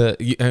love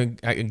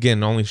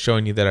again, only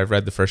showing you that I've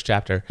read the first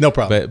chapter. No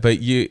problem.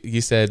 But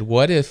you said,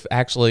 what if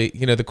actually,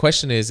 the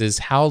question is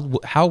how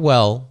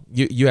well,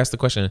 you asked the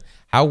question,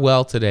 how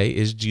well today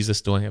is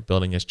Jesus doing at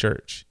building his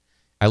church?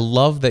 I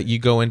love that you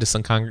go into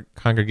some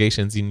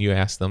congregations and you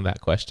ask them that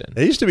question.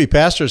 There used to be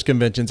pastors'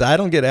 conventions. I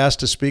don't get asked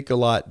to speak a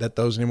lot at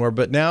those anymore.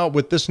 But now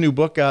with this new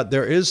book out,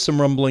 there is some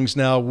rumblings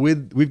now.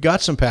 We've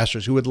got some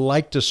pastors who would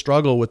like to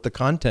struggle with the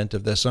content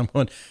of this. I'm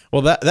going,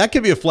 well, that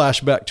could be a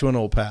flashback to an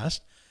old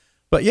past.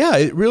 But yeah,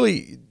 it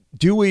really,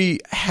 do we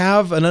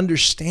have an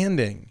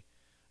understanding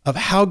of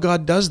how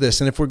God does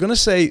this? And if we're going to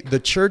say the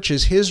church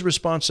is his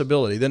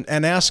responsibility, then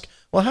and ask,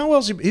 well, how well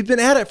is he's been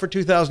at it for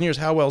 2,000 years.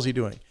 How well is he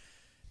doing?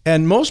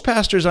 And most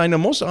pastors I know,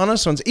 most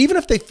honest ones, even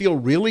if they feel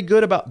really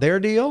good about their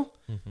deal,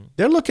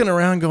 they're looking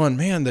around going,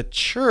 man, the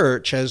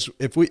church has,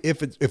 if we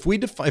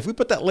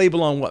put that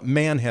label on what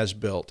man has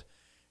built,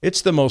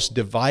 it's the most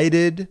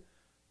divided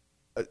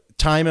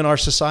time in our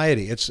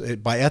society. It's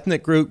by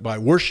ethnic group, by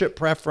worship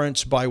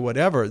preference, by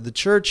whatever. The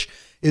church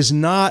is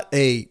not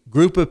a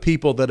group of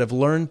people that have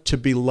learned to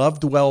be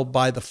loved well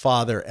by the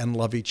Father and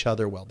love each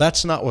other well.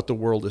 That's not what the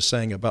world is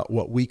saying about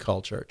what we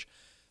call church.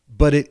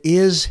 But it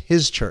is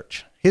his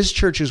church. His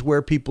church is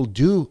where people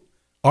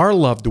are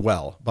loved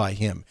well by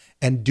him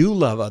and do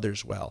love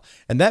others well.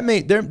 And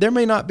that there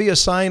may not be a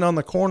sign on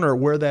the corner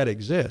where that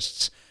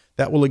exists.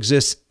 That will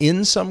exist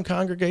in some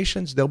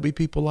congregations. There'll be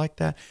people like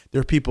that.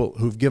 There are people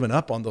who've given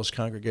up on those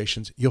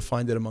congregations. You'll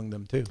find it among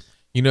them too.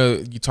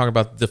 You talk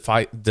about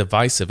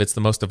divisive. It's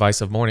the most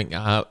divisive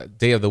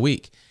day of the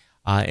week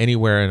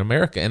anywhere in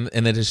America.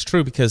 And it is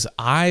true because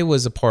I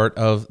was a part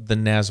of the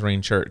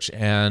Nazarene Church.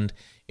 And,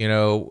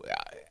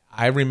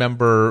 I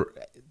remember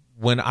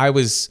when I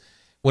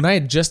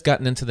had just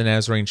gotten into the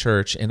Nazarene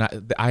Church and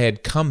I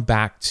had come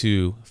back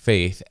to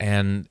faith,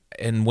 and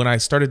when I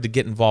started to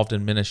get involved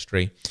in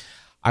ministry,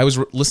 I was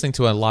listening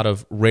to a lot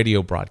of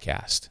radio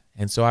broadcast.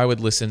 And so I would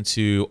listen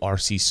to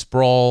R.C.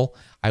 Sproul.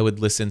 I would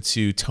listen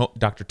to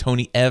Dr.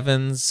 Tony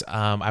Evans.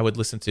 I would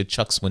listen to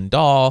Chuck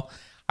Swindoll.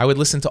 I would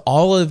listen to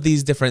all of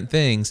these different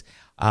things.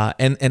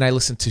 And I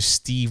listened to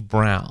Steve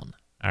Brown.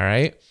 All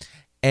right.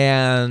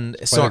 And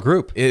so a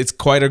group. It's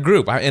quite a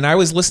group. And I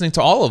was listening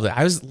to all of it.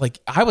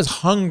 I was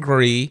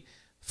hungry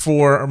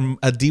for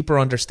a deeper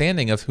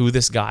understanding of who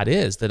this God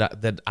is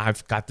that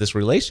I've got this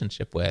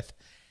relationship with.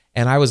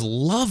 And I was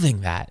loving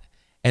that.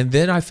 And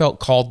then I felt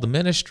called to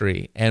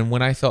ministry. And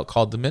when I felt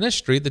called to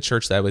ministry, the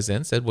church that I was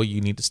in said, well,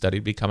 you need to study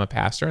to become a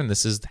pastor, and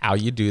this is how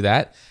you do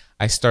that.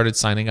 I started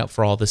signing up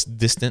for all this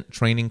distant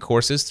training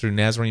courses through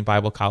Nazarene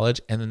Bible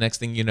College. And the next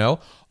thing you know,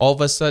 all of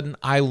a sudden,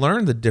 I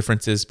learned the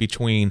differences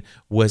between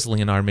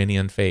Wesleyan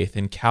Arminian faith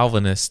and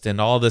Calvinist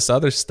and all this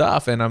other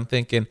stuff. And I'm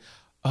thinking,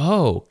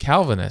 oh,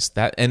 Calvinist,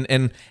 that,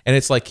 and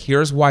it's like,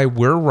 here's why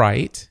we're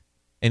right.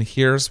 And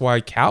here's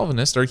why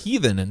Calvinists are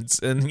heathen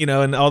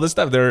and all this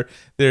stuff.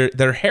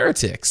 They're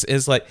heretics.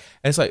 It's like,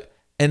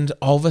 and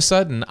all of a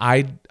sudden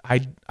I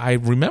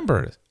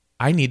remember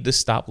I need to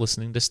stop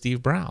listening to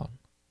Steve Brown.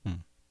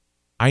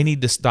 I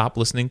need to stop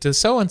listening to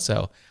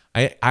so-and-so.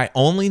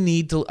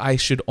 I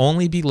should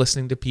only be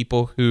listening to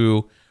people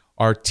who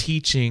are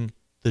teaching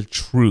the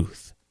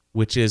truth,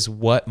 which is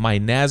what my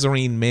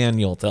Nazarene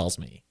manual tells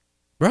me.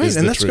 Right.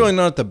 And that's going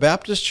on at the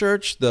Baptist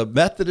church, the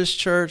Methodist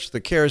church,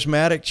 the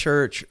Charismatic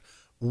church.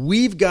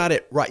 We've got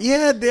it right.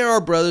 Yeah, there are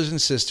brothers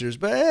and sisters,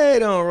 but they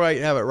don't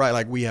have it right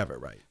like we have it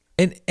right.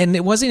 And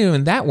it wasn't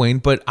even that, Wayne,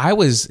 but I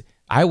was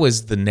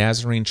the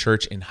Nazarene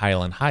church in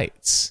Highland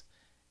Heights,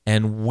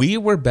 and we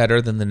were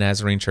better than the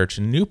Nazarene church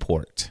in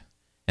Newport.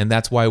 And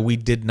that's why we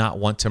did not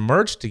want to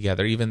merge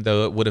together, even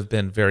though it would have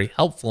been very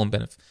helpful and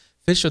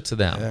beneficial to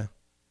them. Yeah.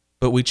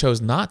 But we chose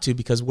not to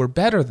because we're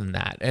better than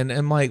that. And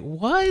I'm like,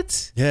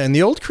 what? Yeah, in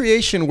the old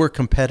creation, we're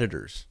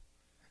competitors.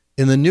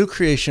 In the new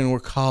creation,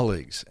 we're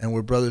colleagues and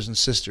we're brothers and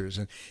sisters.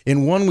 And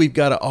in one, we've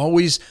got to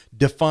always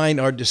define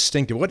our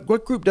distinctive.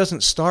 What group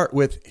doesn't start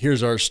with,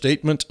 here's our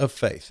statement of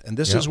faith, and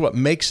this is what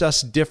makes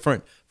us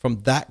different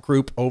from that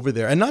group over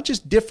there. And not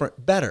just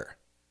different, better.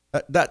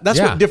 That's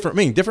what different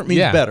means. Different means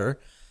better.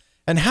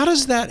 And how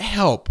does that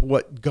help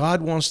what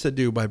God wants to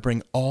do by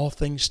bringing all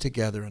things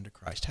together under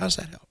Christ? How does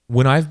that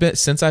help?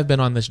 Since I've been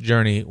on this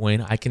journey,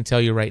 Wayne, I can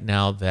tell you right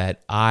now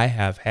that I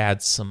have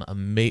had some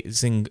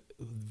amazing,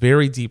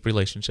 very deep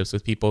relationships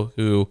with people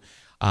who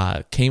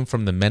came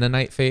from the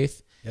Mennonite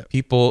faith. Yep.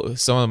 People,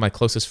 some of my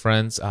closest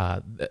friends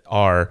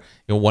are,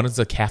 one is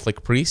a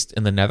Catholic priest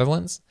in the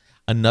Netherlands.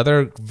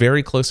 Another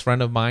very close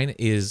friend of mine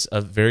is a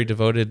very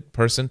devoted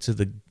person to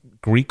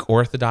Greek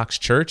Orthodox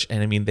Church,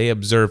 and I mean they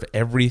observe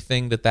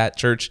everything that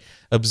church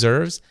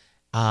observes.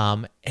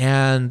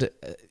 And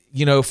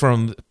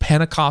from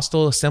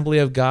Pentecostal Assembly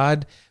of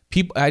God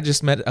people, I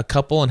just met a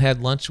couple and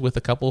had lunch with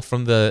a couple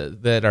from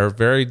that are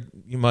very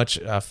much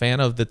a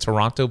fan of the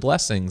Toronto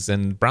Blessings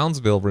and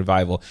Brownsville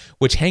Revival,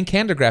 which Hank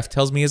Hanegraaff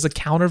tells me is a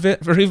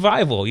counterfeit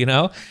revival,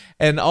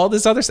 and all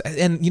this other stuff.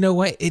 And you know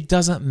what? It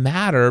doesn't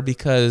matter,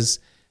 because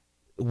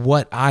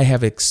what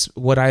I've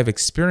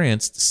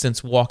experienced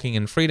since walking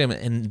in freedom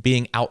and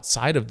being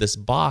outside of this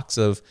box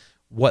of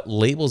what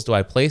labels do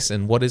I place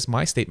and what is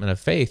my statement of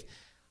faith,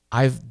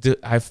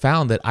 I've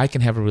found that I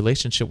can have a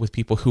relationship with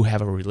people who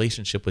have a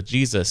relationship with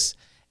Jesus,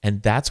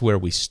 and that's where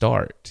we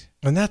start.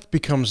 And that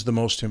becomes the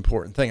most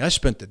important thing. I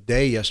spent the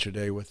day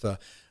yesterday with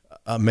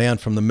a man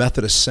from the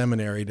Methodist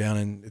Seminary down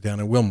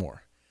in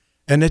Wilmore,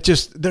 and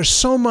there's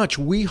so much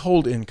we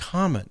hold in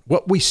common.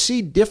 What we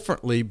see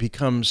differently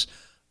becomes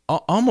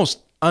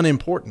almost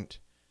unimportant.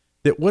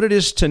 That what it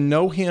is to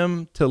know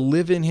Him, to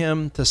live in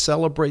Him, to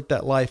celebrate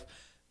that life,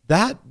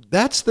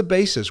 that's the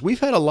basis. We've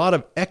had a lot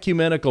of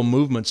ecumenical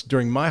movements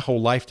during my whole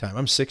lifetime.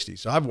 I'm 60,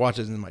 so I've watched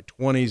it in my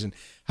 20s. And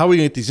how we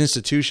get these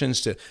institutions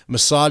to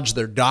massage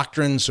their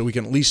doctrine so we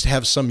can at least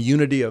have some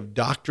unity of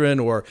doctrine,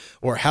 or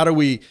how do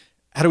we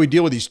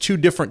deal with these two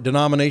different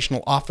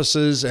denominational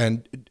offices?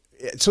 And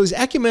so these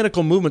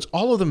ecumenical movements,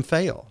 all of them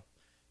fail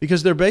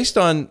because they're based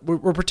on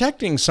we're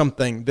protecting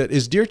something that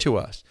is dear to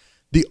us.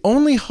 The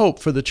only hope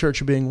for the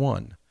church being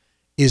one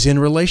is in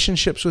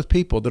relationships with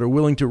people that are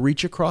willing to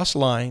reach across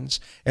lines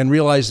and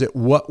realize that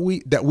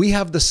we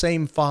have the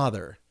same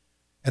Father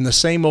and the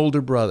same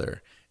older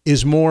brother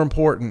is more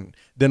important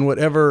than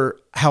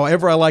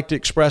however I like to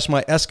express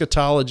my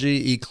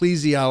eschatology,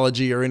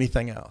 ecclesiology, or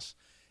anything else.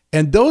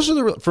 And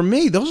for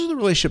me, those are the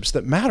relationships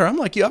that matter. I'm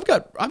like you. I've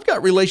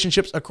got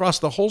relationships across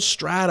the whole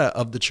strata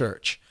of the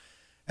church,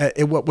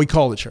 in what we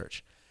call the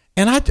church.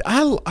 And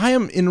I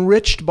am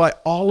enriched by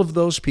all of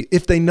those people.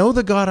 If they know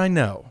the God I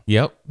know,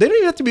 yep, they don't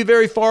even have to be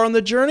very far on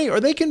the journey, or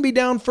they can be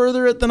down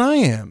further than I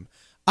am.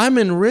 I'm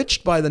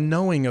enriched by the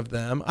knowing of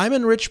them. I'm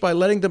enriched by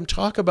letting them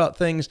talk about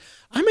things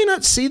I may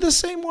not see the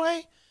same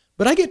way,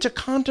 but I get to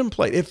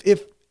contemplate.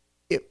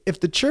 If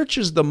the church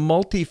is the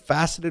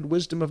multifaceted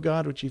wisdom of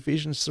God, which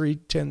Ephesians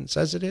 3:10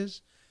 says it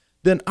is,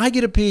 then I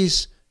get a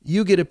piece,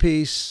 you get a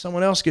piece,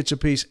 someone else gets a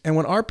piece, and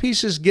when our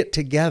pieces get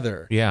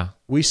together,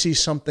 we see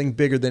something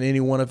bigger than any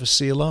one of us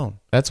see alone.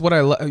 That's what I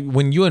love.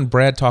 When you and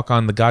Brad talk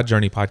on the God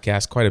Journey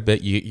podcast quite a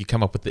bit, you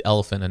come up with the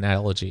elephant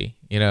analogy.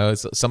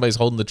 Somebody's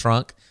holding the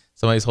trunk,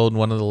 somebody's holding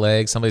one of the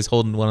legs, somebody's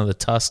holding one of the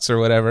tusks or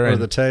whatever. Or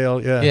the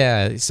tail, yeah.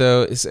 Yeah,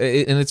 so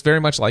it's very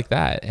much like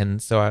that.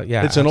 And so,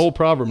 It's an old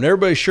proverb, and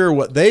everybody's sure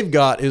what they've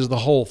got is the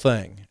whole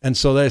thing. And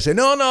so they say,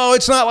 no,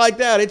 it's not like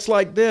that. It's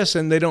like this,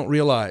 and they don't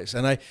realize.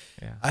 And I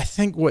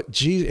think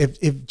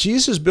if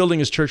Jesus is building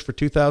his church for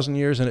 2,000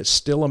 years and it's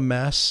still a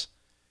mess,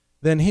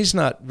 then he's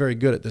not very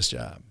good at this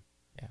job.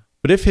 Yeah.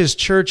 But if his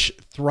church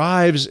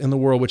thrives in the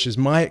world, which is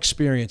my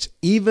experience,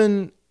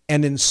 even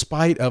and in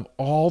spite of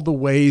all the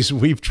ways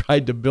we've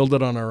tried to build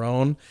it on our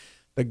own,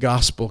 the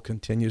gospel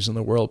continues in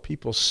the world.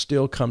 People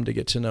still come to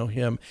get to know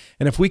him.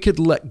 And if we could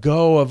let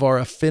go of our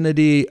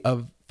affinity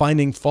of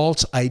finding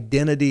false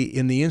identity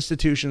in the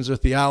institutions or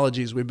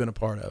theologies we've been a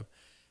part of,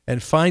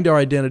 and find our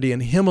identity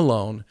in him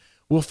alone,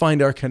 we'll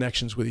find our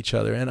connections with each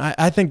other. And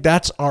I think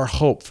that's our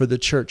hope for the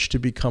church to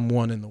become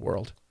one in the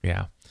world.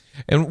 Yeah.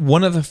 And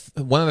one of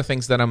the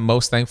things that I'm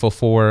most thankful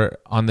for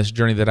on this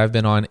journey that I've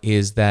been on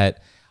is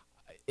that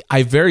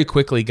I very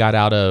quickly got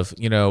out of,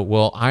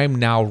 I'm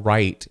now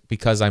right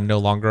because I'm no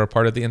longer a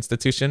part of the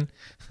institution,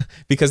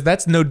 because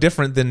that's no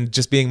different than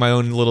just being my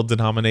own little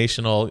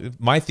denominational.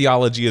 My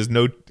theology is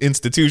no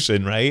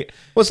institution, right?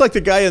 Well, it's like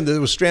the guy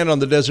that was stranded on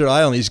the desert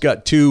island. He's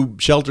got 2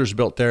 shelters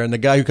built there, and the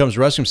guy who comes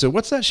to rescue him said,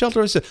 "What's that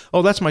shelter?" I said,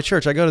 "Oh, that's my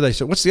church. I go to that." He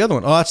said, "What's the other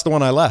one?" "Oh, that's the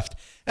one I left."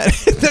 And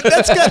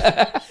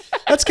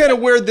that's kind of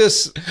where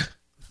this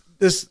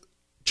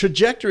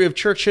trajectory of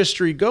church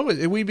history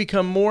goes. We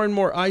become more and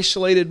more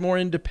isolated, more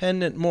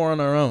independent, more on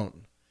our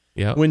own.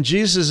 Yeah. When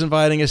Jesus is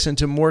inviting us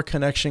into more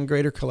connection,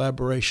 greater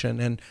collaboration,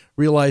 and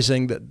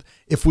realizing that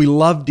if we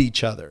loved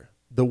each other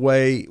the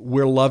way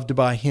we're loved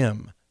by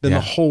him, then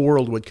the whole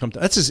world would come to.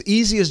 That's as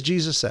easy as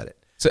Jesus said it.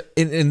 So,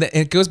 and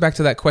it goes back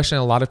to that question.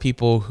 A lot of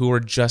people who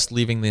are just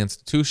leaving the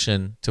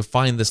institution to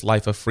find this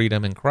life of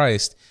freedom in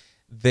Christ,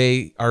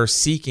 they are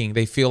seeking.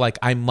 They feel like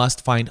I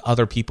must find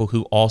other people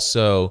who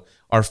also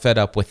are fed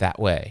up with that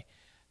way.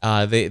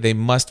 They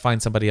must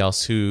find somebody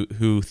else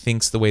who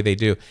thinks the way they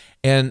do.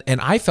 And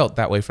I felt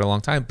that way for a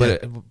long time.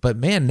 But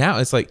man, now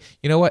it's like,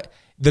 you know what?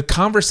 The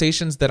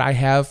conversations that I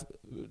have,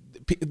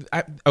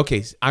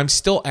 I'm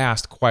still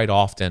asked quite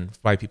often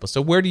by people, so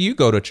where do you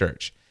go to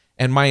church?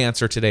 And my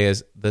answer today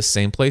is the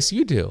same place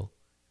you do,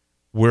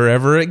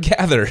 wherever it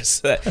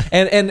gathers.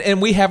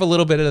 and we have a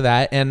little bit of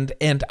that.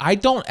 And I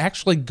don't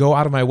actually go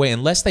out of my way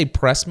unless they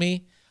press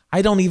me.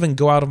 I don't even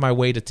go out of my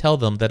way to tell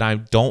them that I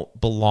don't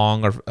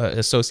belong or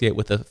associate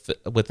with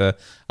a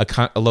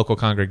local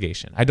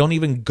congregation. I don't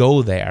even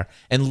go there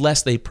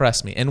unless they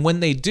press me. And when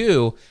they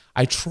do,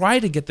 I try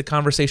to get the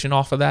conversation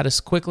off of that as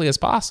quickly as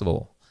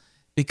possible,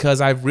 because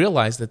I've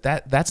realized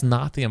that's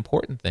not the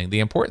important thing. The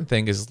important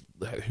thing is,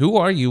 who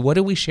are you? What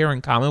do we share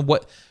in common?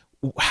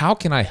 How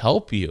can I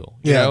help you?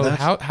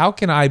 How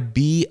can I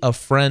be a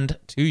friend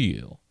to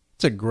you?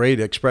 It's a great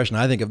expression,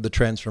 I think, of the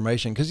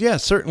transformation.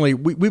 Because, certainly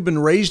we've been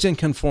raised in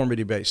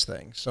conformity-based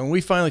things. So when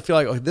we finally feel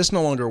like, this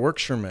no longer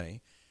works for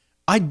me,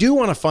 I do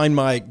want to find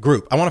my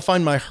group. I want to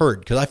find my herd,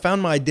 because I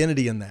found my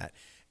identity in that.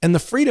 And the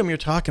freedom you're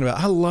talking about,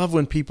 I love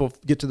when people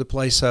get to the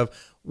place of,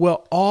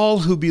 well, all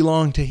who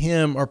belong to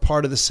him are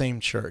part of the same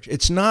church.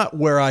 It's not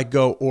where I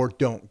go or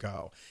don't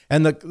go.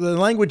 And the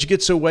language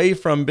gets away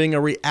from being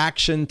a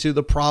reaction to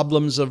the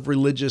problems of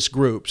religious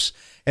groups.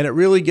 And it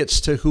really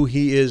gets to who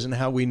he is and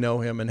how we know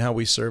him and how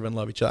we serve and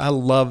love each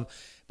other.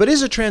 But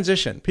it's a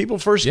transition. People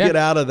first get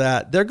out of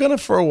that. They're going to,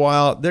 for a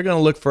while, they're going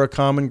to look for a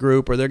common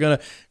group, or they're going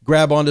to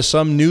grab onto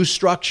some new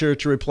structure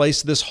to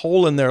replace this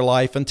hole in their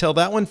life until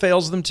that one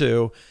fails them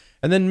too.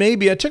 And then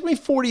maybe it took me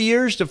 40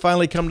 years to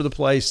finally come to the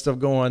place of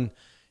going,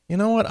 you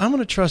know what? I'm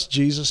going to trust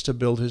Jesus to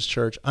build his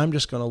church. I'm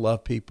just going to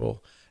love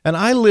people. And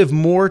I live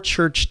more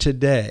church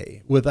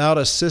today without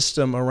a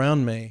system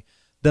around me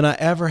than I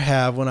ever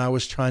have when I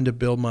was trying to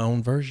build my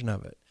own version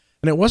of it.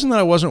 And it wasn't that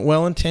I wasn't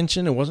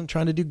well-intentioned. It wasn't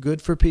trying to do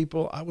good for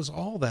people. I was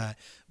all that.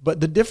 But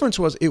the difference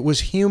was it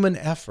was human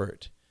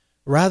effort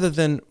rather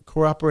than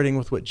cooperating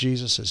with what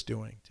Jesus is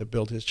doing to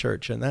build his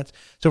church. And that's,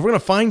 so if we're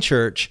going to find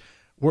church,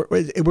 we're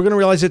going to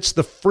realize it's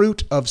the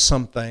fruit of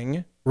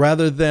something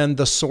rather than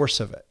the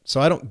source of it.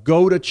 So I don't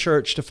go to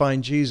church to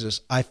find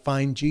Jesus. I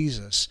find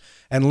Jesus.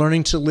 And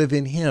learning to live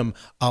in him,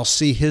 I'll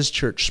see his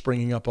church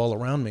springing up all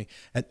around me.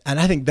 And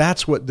I think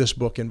that's what this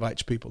book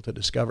invites people to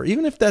discover.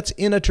 Even if that's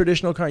in a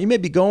traditional car, you may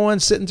be going,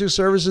 sitting through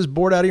services,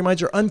 bored out of your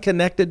minds, or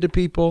unconnected to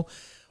people.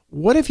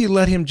 What if you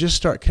let him just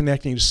start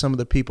connecting to some of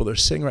the people that are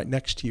sitting right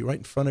next to you, right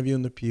in front of you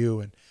in the pew,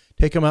 and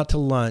take them out to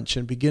lunch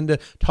and begin to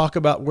talk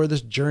about where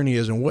this journey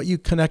is and what you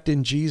connect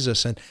in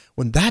Jesus. And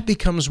when that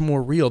becomes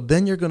more real,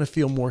 then you're going to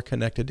feel more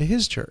connected to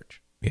his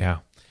church. Yeah.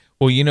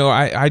 Well,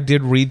 I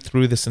did read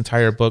through this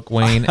entire book,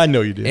 Wayne. I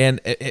know you did.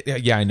 And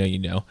I know you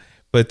know.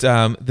 But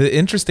the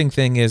interesting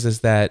thing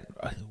is that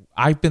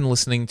I've been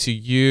listening to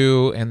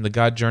you and the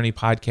God Journey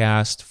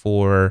podcast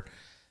for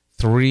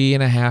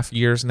 3.5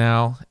 years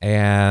now.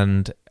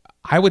 And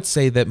I would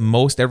say that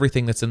most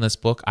everything that's in this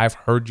book, I've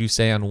heard you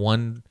say on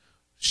one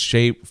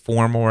shape,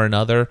 form, or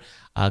another,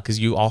 because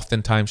you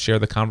oftentimes share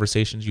the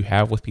conversations you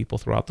have with people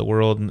throughout the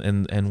world.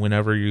 And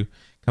whenever you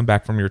come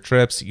back from your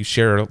trips, you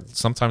share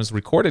sometimes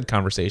recorded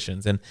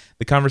conversations and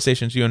the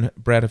conversations you and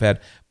Brad have had.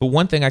 But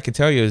one thing I can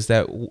tell you is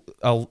that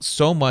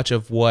so much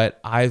of what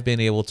I've been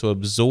able to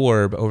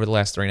absorb over the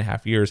last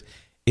 3.5 years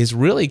is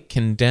really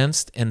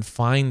condensed and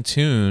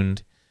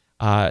fine-tuned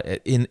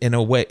in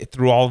a way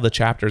through all the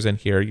chapters in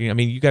here.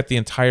 You got the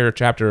entire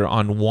chapter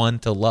on one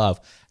to love.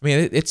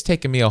 It's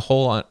taken me a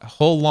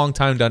whole long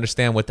time to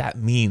understand what that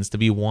means, to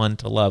be one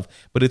to love.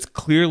 But it's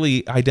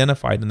clearly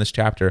identified in this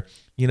chapter.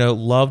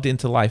 Loved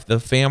into life, the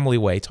family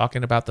way,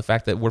 talking about the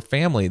fact that we're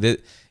family.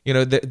 That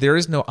there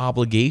is no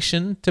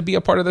obligation to be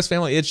a part of this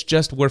family. It's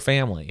just we're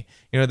family.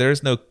 There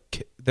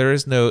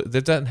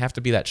doesn't have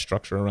to be that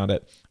structure around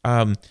it.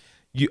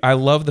 I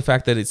love the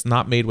fact that it's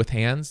not made with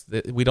hands,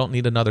 that we don't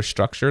need another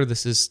structure.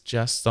 This is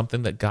just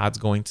something that God's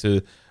going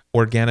to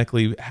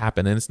organically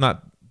happen. And it's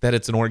not that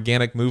it's an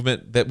organic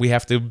movement that we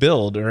have to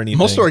build or anything.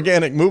 Most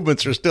organic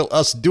movements are still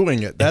us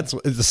doing it. That's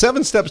the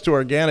 7 steps to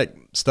organic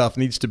stuff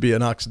needs to be the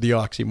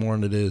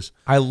oxymoron it is.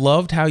 I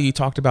loved how you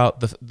talked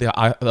about the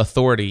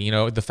authority,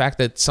 the fact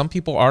that some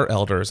people are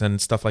elders and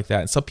stuff like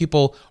that. And some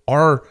people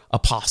are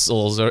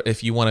apostles, or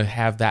if you want to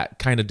have that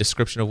kind of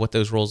description of what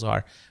those roles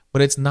are.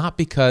 But it's not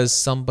because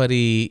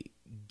somebody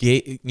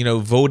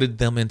voted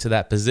them into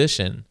that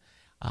position.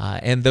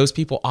 And those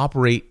people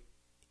operate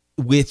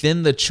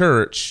within the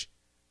church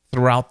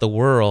throughout the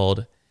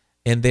world,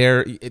 and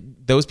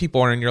those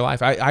people are in your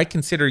life. I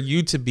consider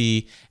you to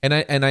be, and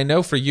I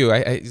know for you,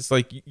 it's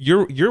like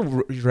you're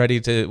ready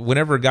to,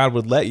 whenever God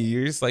would let you,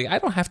 you're just like, I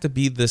don't have to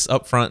be this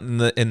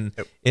upfront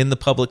in the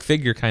public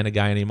figure kind of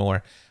guy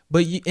anymore.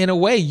 But in a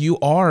way, you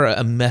are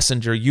a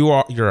messenger.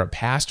 You're a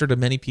pastor to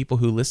many people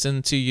who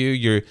listen to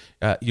you.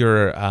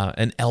 You're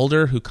an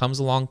elder who comes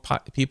along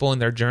people in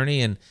their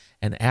journey and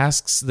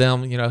asks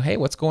them, hey,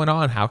 what's going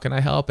on? How can I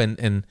help?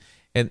 And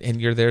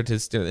you're there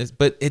to do this.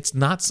 But it's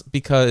not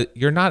because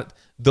you're not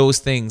those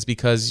things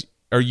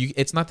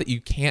it's not that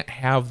you can't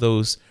have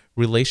those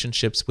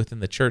relationships within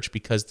the church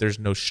because there's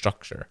no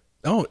structure.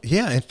 Oh,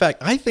 yeah. In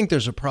fact, I think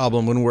there's a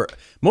problem when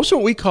most of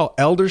what we call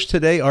elders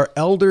today are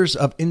elders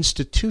of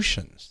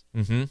institutions.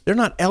 Mm-hmm. They're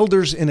not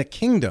elders in a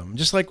kingdom.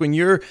 Just like when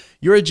your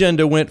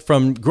agenda went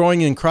from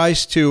growing in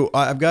Christ to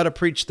I've got to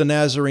preach the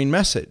Nazarene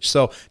message.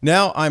 So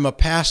now I'm a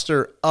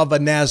pastor of a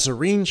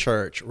Nazarene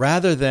church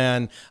rather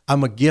than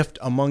I'm a gift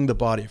among the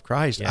body of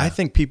Christ. Yeah. I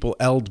think people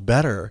eld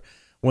better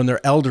when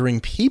they're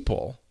eldering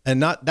people,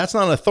 and that's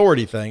not an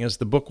authority thing, as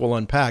the book will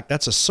unpack.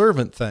 That's a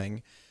servant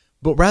thing.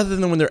 But rather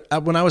than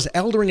when I was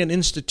eldering an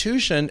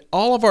institution,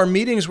 all of our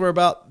meetings were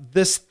about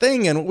this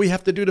thing and what we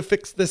have to do to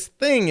fix this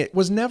thing. It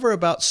was never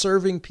about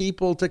serving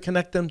people to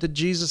connect them to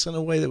Jesus in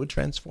a way that would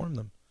transform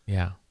them.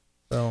 Yeah.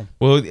 So,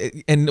 well,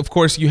 and of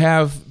course you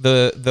have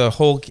the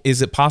whole,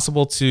 is it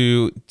possible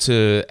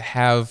to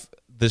have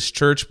this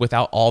church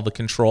without all the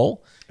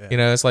control?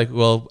 Yeah. It's like,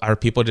 well, are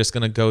people just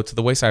going to go to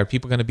the wayside? Are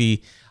people going to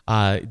be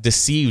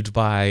deceived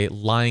by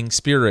lying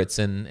spirits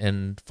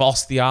and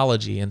false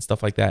theology and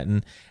stuff like that?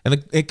 And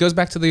it goes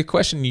back to the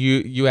question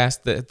you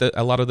asked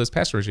a lot of those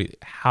pastors: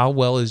 how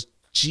well is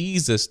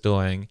Jesus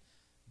doing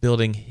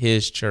building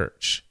his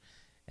church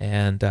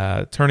and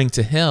turning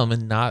to him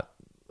and not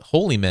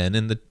holy men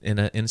in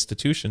an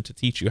institution to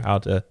teach you how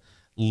to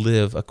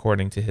live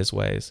according to his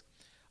ways.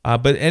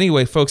 But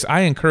anyway, folks,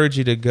 I encourage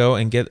you to go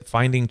and get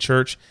Finding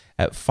Church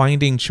at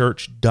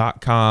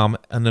findingchurch.com,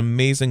 an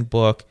amazing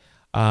book.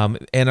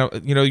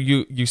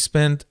 You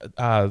spend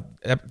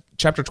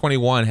chapter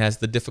 21 has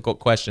the difficult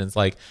questions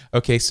like,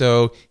 okay,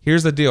 so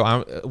here's the deal.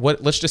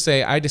 Let's just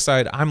say I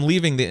decide I'm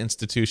leaving the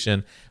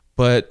institution,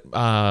 but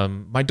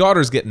my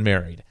daughter's getting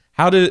married.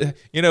 What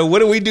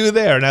do we do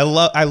there? And I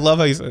love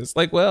how he says,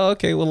 like, well,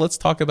 okay, well, let's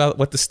talk about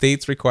what the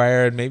states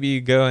required. Maybe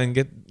you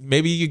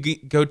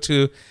go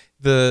to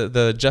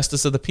the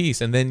justice of the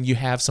peace, and then you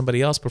have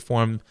somebody else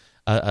perform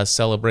a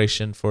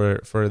celebration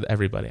for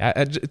everybody.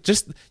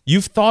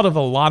 You've thought of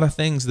a lot of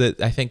things that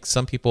I think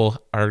some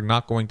people are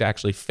not going to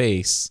actually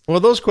face. Well,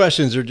 those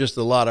questions are just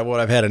a lot of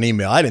what I've had in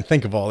email. I didn't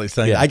think of all these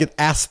things. Yeah. I get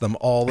asked them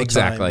all the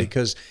time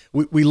because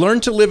we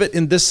learn to live it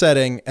in this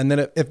setting, and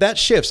then if that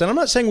shifts, and I'm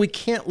not saying we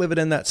can't live it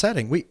in that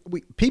setting.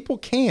 People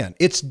can.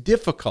 It's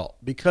difficult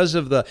because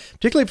of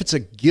particularly if it's a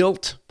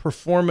guilt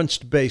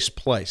performance-based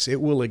place, it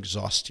will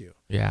exhaust you.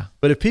 Yeah.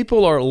 But if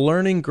people are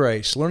learning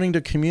grace, learning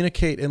to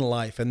communicate in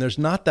life, and there's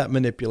not that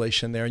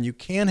manipulation there, and you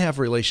can have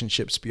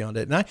relationships beyond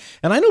it. And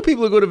I know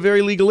people who go to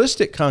very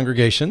legalistic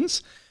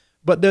congregations,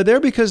 but they're there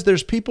because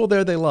there's people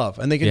there they love,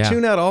 and they can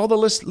tune out all the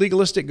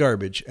legalistic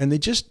garbage, and they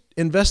just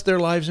invest their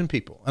lives in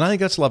people. And I think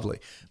that's lovely.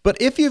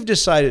 But if you've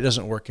decided it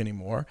doesn't work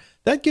anymore,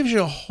 that gives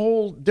you a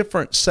whole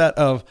different set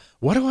of,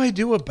 what do I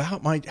do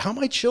about how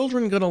my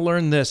children going to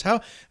learn this?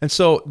 And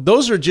so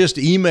those are just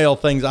email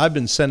things I've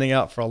been sending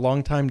out for a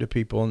long time to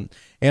people, and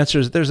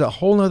answers. There's a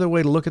whole other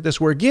way to look at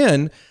this where,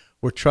 again,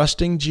 we're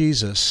trusting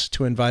Jesus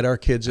to invite our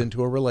kids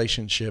into a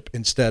relationship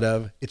instead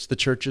of it's the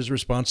church's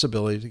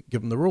responsibility to give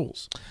them the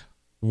rules.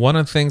 One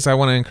of the things I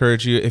want to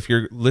encourage you, if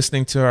you're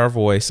listening to our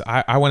voice,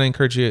 I want to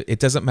encourage you,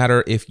 it doesn't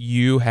matter if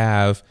you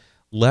have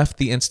left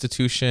the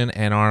institution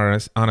and are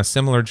on a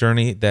similar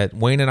journey that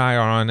Wayne and I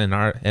are on,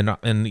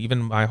 and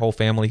even my whole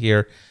family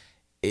here.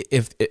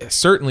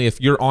 Certainly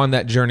if you're on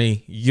that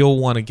journey,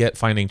 you'll want to get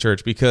Finding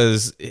Church,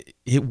 because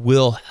it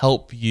will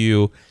help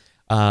you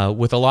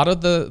with a lot of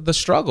the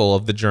struggle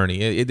of the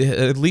journey.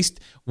 At least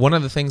one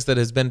of the things that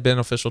has been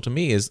beneficial to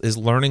me is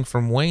learning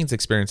from Wayne's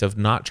experience of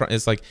not trying.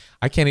 It's like,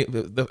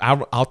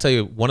 I'll tell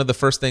you, one of the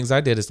first things I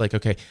did is like,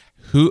 okay,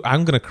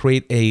 I'm going to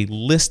create a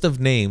list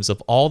of names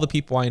of all the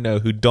people I know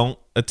who don't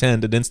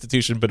attend an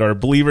institution but are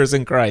believers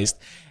in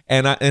Christ.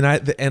 And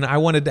I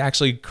wanted to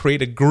actually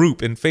create a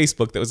group in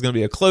Facebook that was going to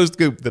be a closed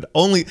group that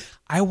only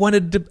I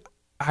wanted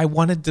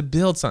to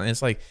build something.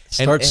 It's like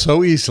starts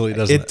so easily,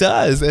 doesn't it? It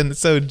does.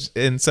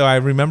 And so I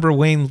remember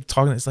Wayne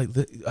talking. It's like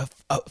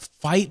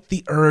fight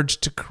the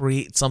urge to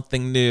create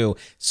something new.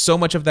 So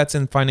much of that's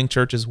in Finding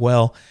Church as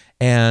well,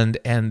 and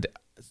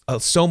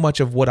so much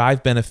of what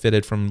I've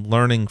benefited from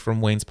learning from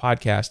Wayne's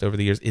podcast over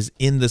the years is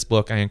in this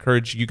book. I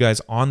encourage you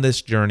guys on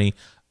this journey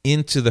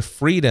into the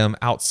freedom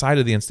outside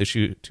of the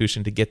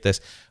institution to get this.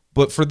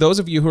 But for those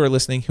of you who are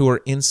listening who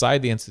are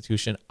inside the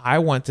institution, I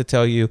want to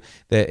tell you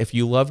that if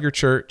you love your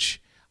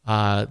church,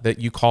 that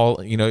you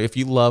call, if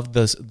you love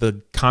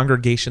the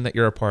congregation that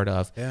you're a part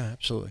of. Yeah,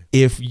 absolutely.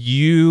 If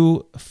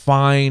you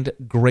find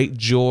great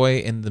joy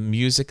in the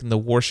music and the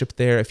worship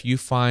there, if you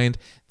find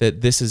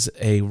that this is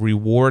a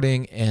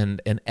rewarding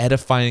and an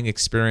edifying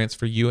experience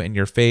for you and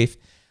your faith,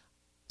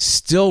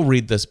 still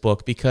read this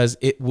book, because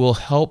it will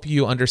help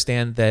you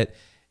understand that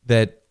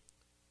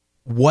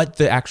what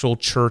the actual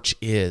church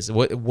is,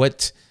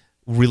 what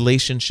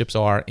relationships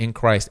are in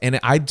Christ. And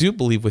I do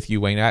believe with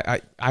you, Wayne,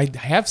 I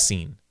have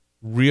seen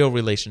real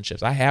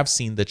relationships. I have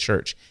seen the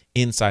church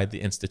inside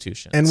the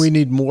institutions. And we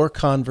need more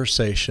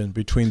conversation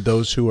between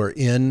those who are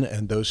in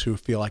and those who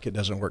feel like it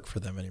doesn't work for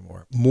them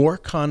anymore. More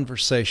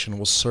conversation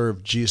will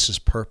serve Jesus'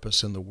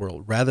 purpose in the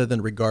world, rather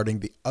than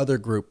regarding the other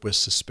group with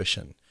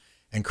suspicion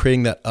and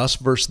creating that us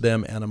versus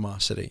them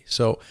animosity.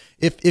 So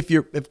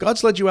if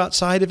God's led you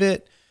outside of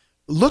it,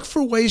 look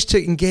for ways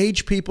to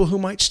engage people who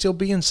might still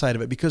be inside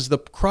of it, because the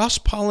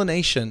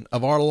cross-pollination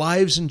of our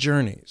lives and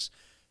journeys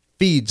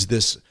feeds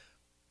this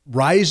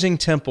rising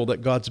temple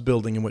that God's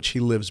building in which he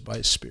lives by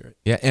his Spirit.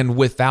 Yeah, and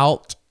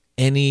without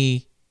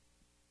any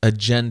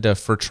agenda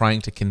for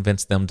trying to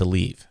convince them to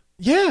leave.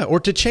 Yeah, or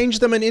to change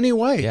them in any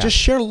way. Yeah. Just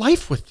share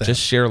life with them.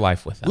 Just share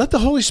life with them. Let the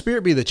Holy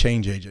Spirit be the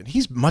change agent.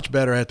 He's much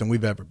better at it than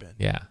we've ever been.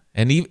 Yeah.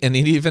 And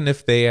even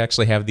if they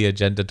actually have the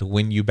agenda to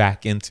win you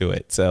back into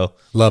it. So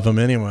Love them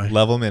anyway.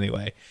 love them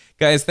anyway.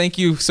 Guys, thank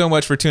you so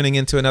much for tuning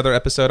into another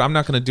episode. I'm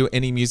not going to do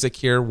any music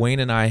here. Wayne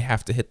and I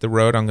have to hit the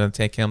road. I'm going to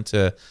take him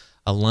to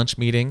a lunch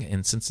meeting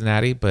in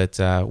Cincinnati. But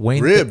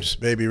Wayne... Ribs,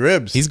 baby,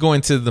 ribs. He's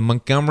going to the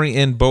Montgomery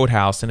Inn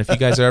Boathouse. And if you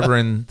guys are ever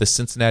in the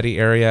Cincinnati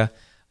area,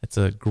 it's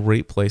a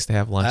great place to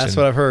have lunch. That's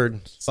what I've heard.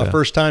 It's my So-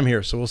 first time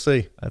here, so we'll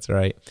see. That's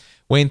right.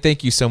 Wayne,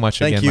 thank you so much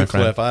Thank again, you, my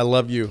friend. Cliff. I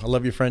love you. I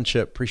love your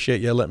friendship. Appreciate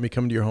you letting me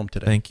come to your home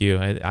today. Thank you.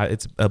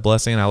 It's a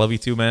blessing. I love you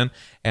too, man.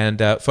 And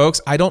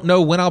folks, I don't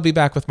know when I'll be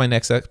back with my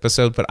next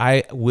episode, but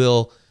I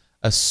will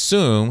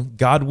assume,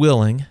 God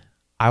willing,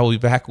 I will be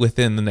back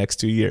within the next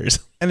 2 years.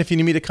 And if you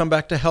need me to come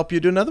back to help you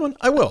do another one,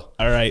 I will.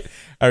 All right.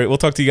 We'll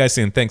talk to you guys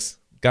soon. Thanks.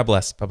 God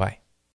bless. Bye-bye.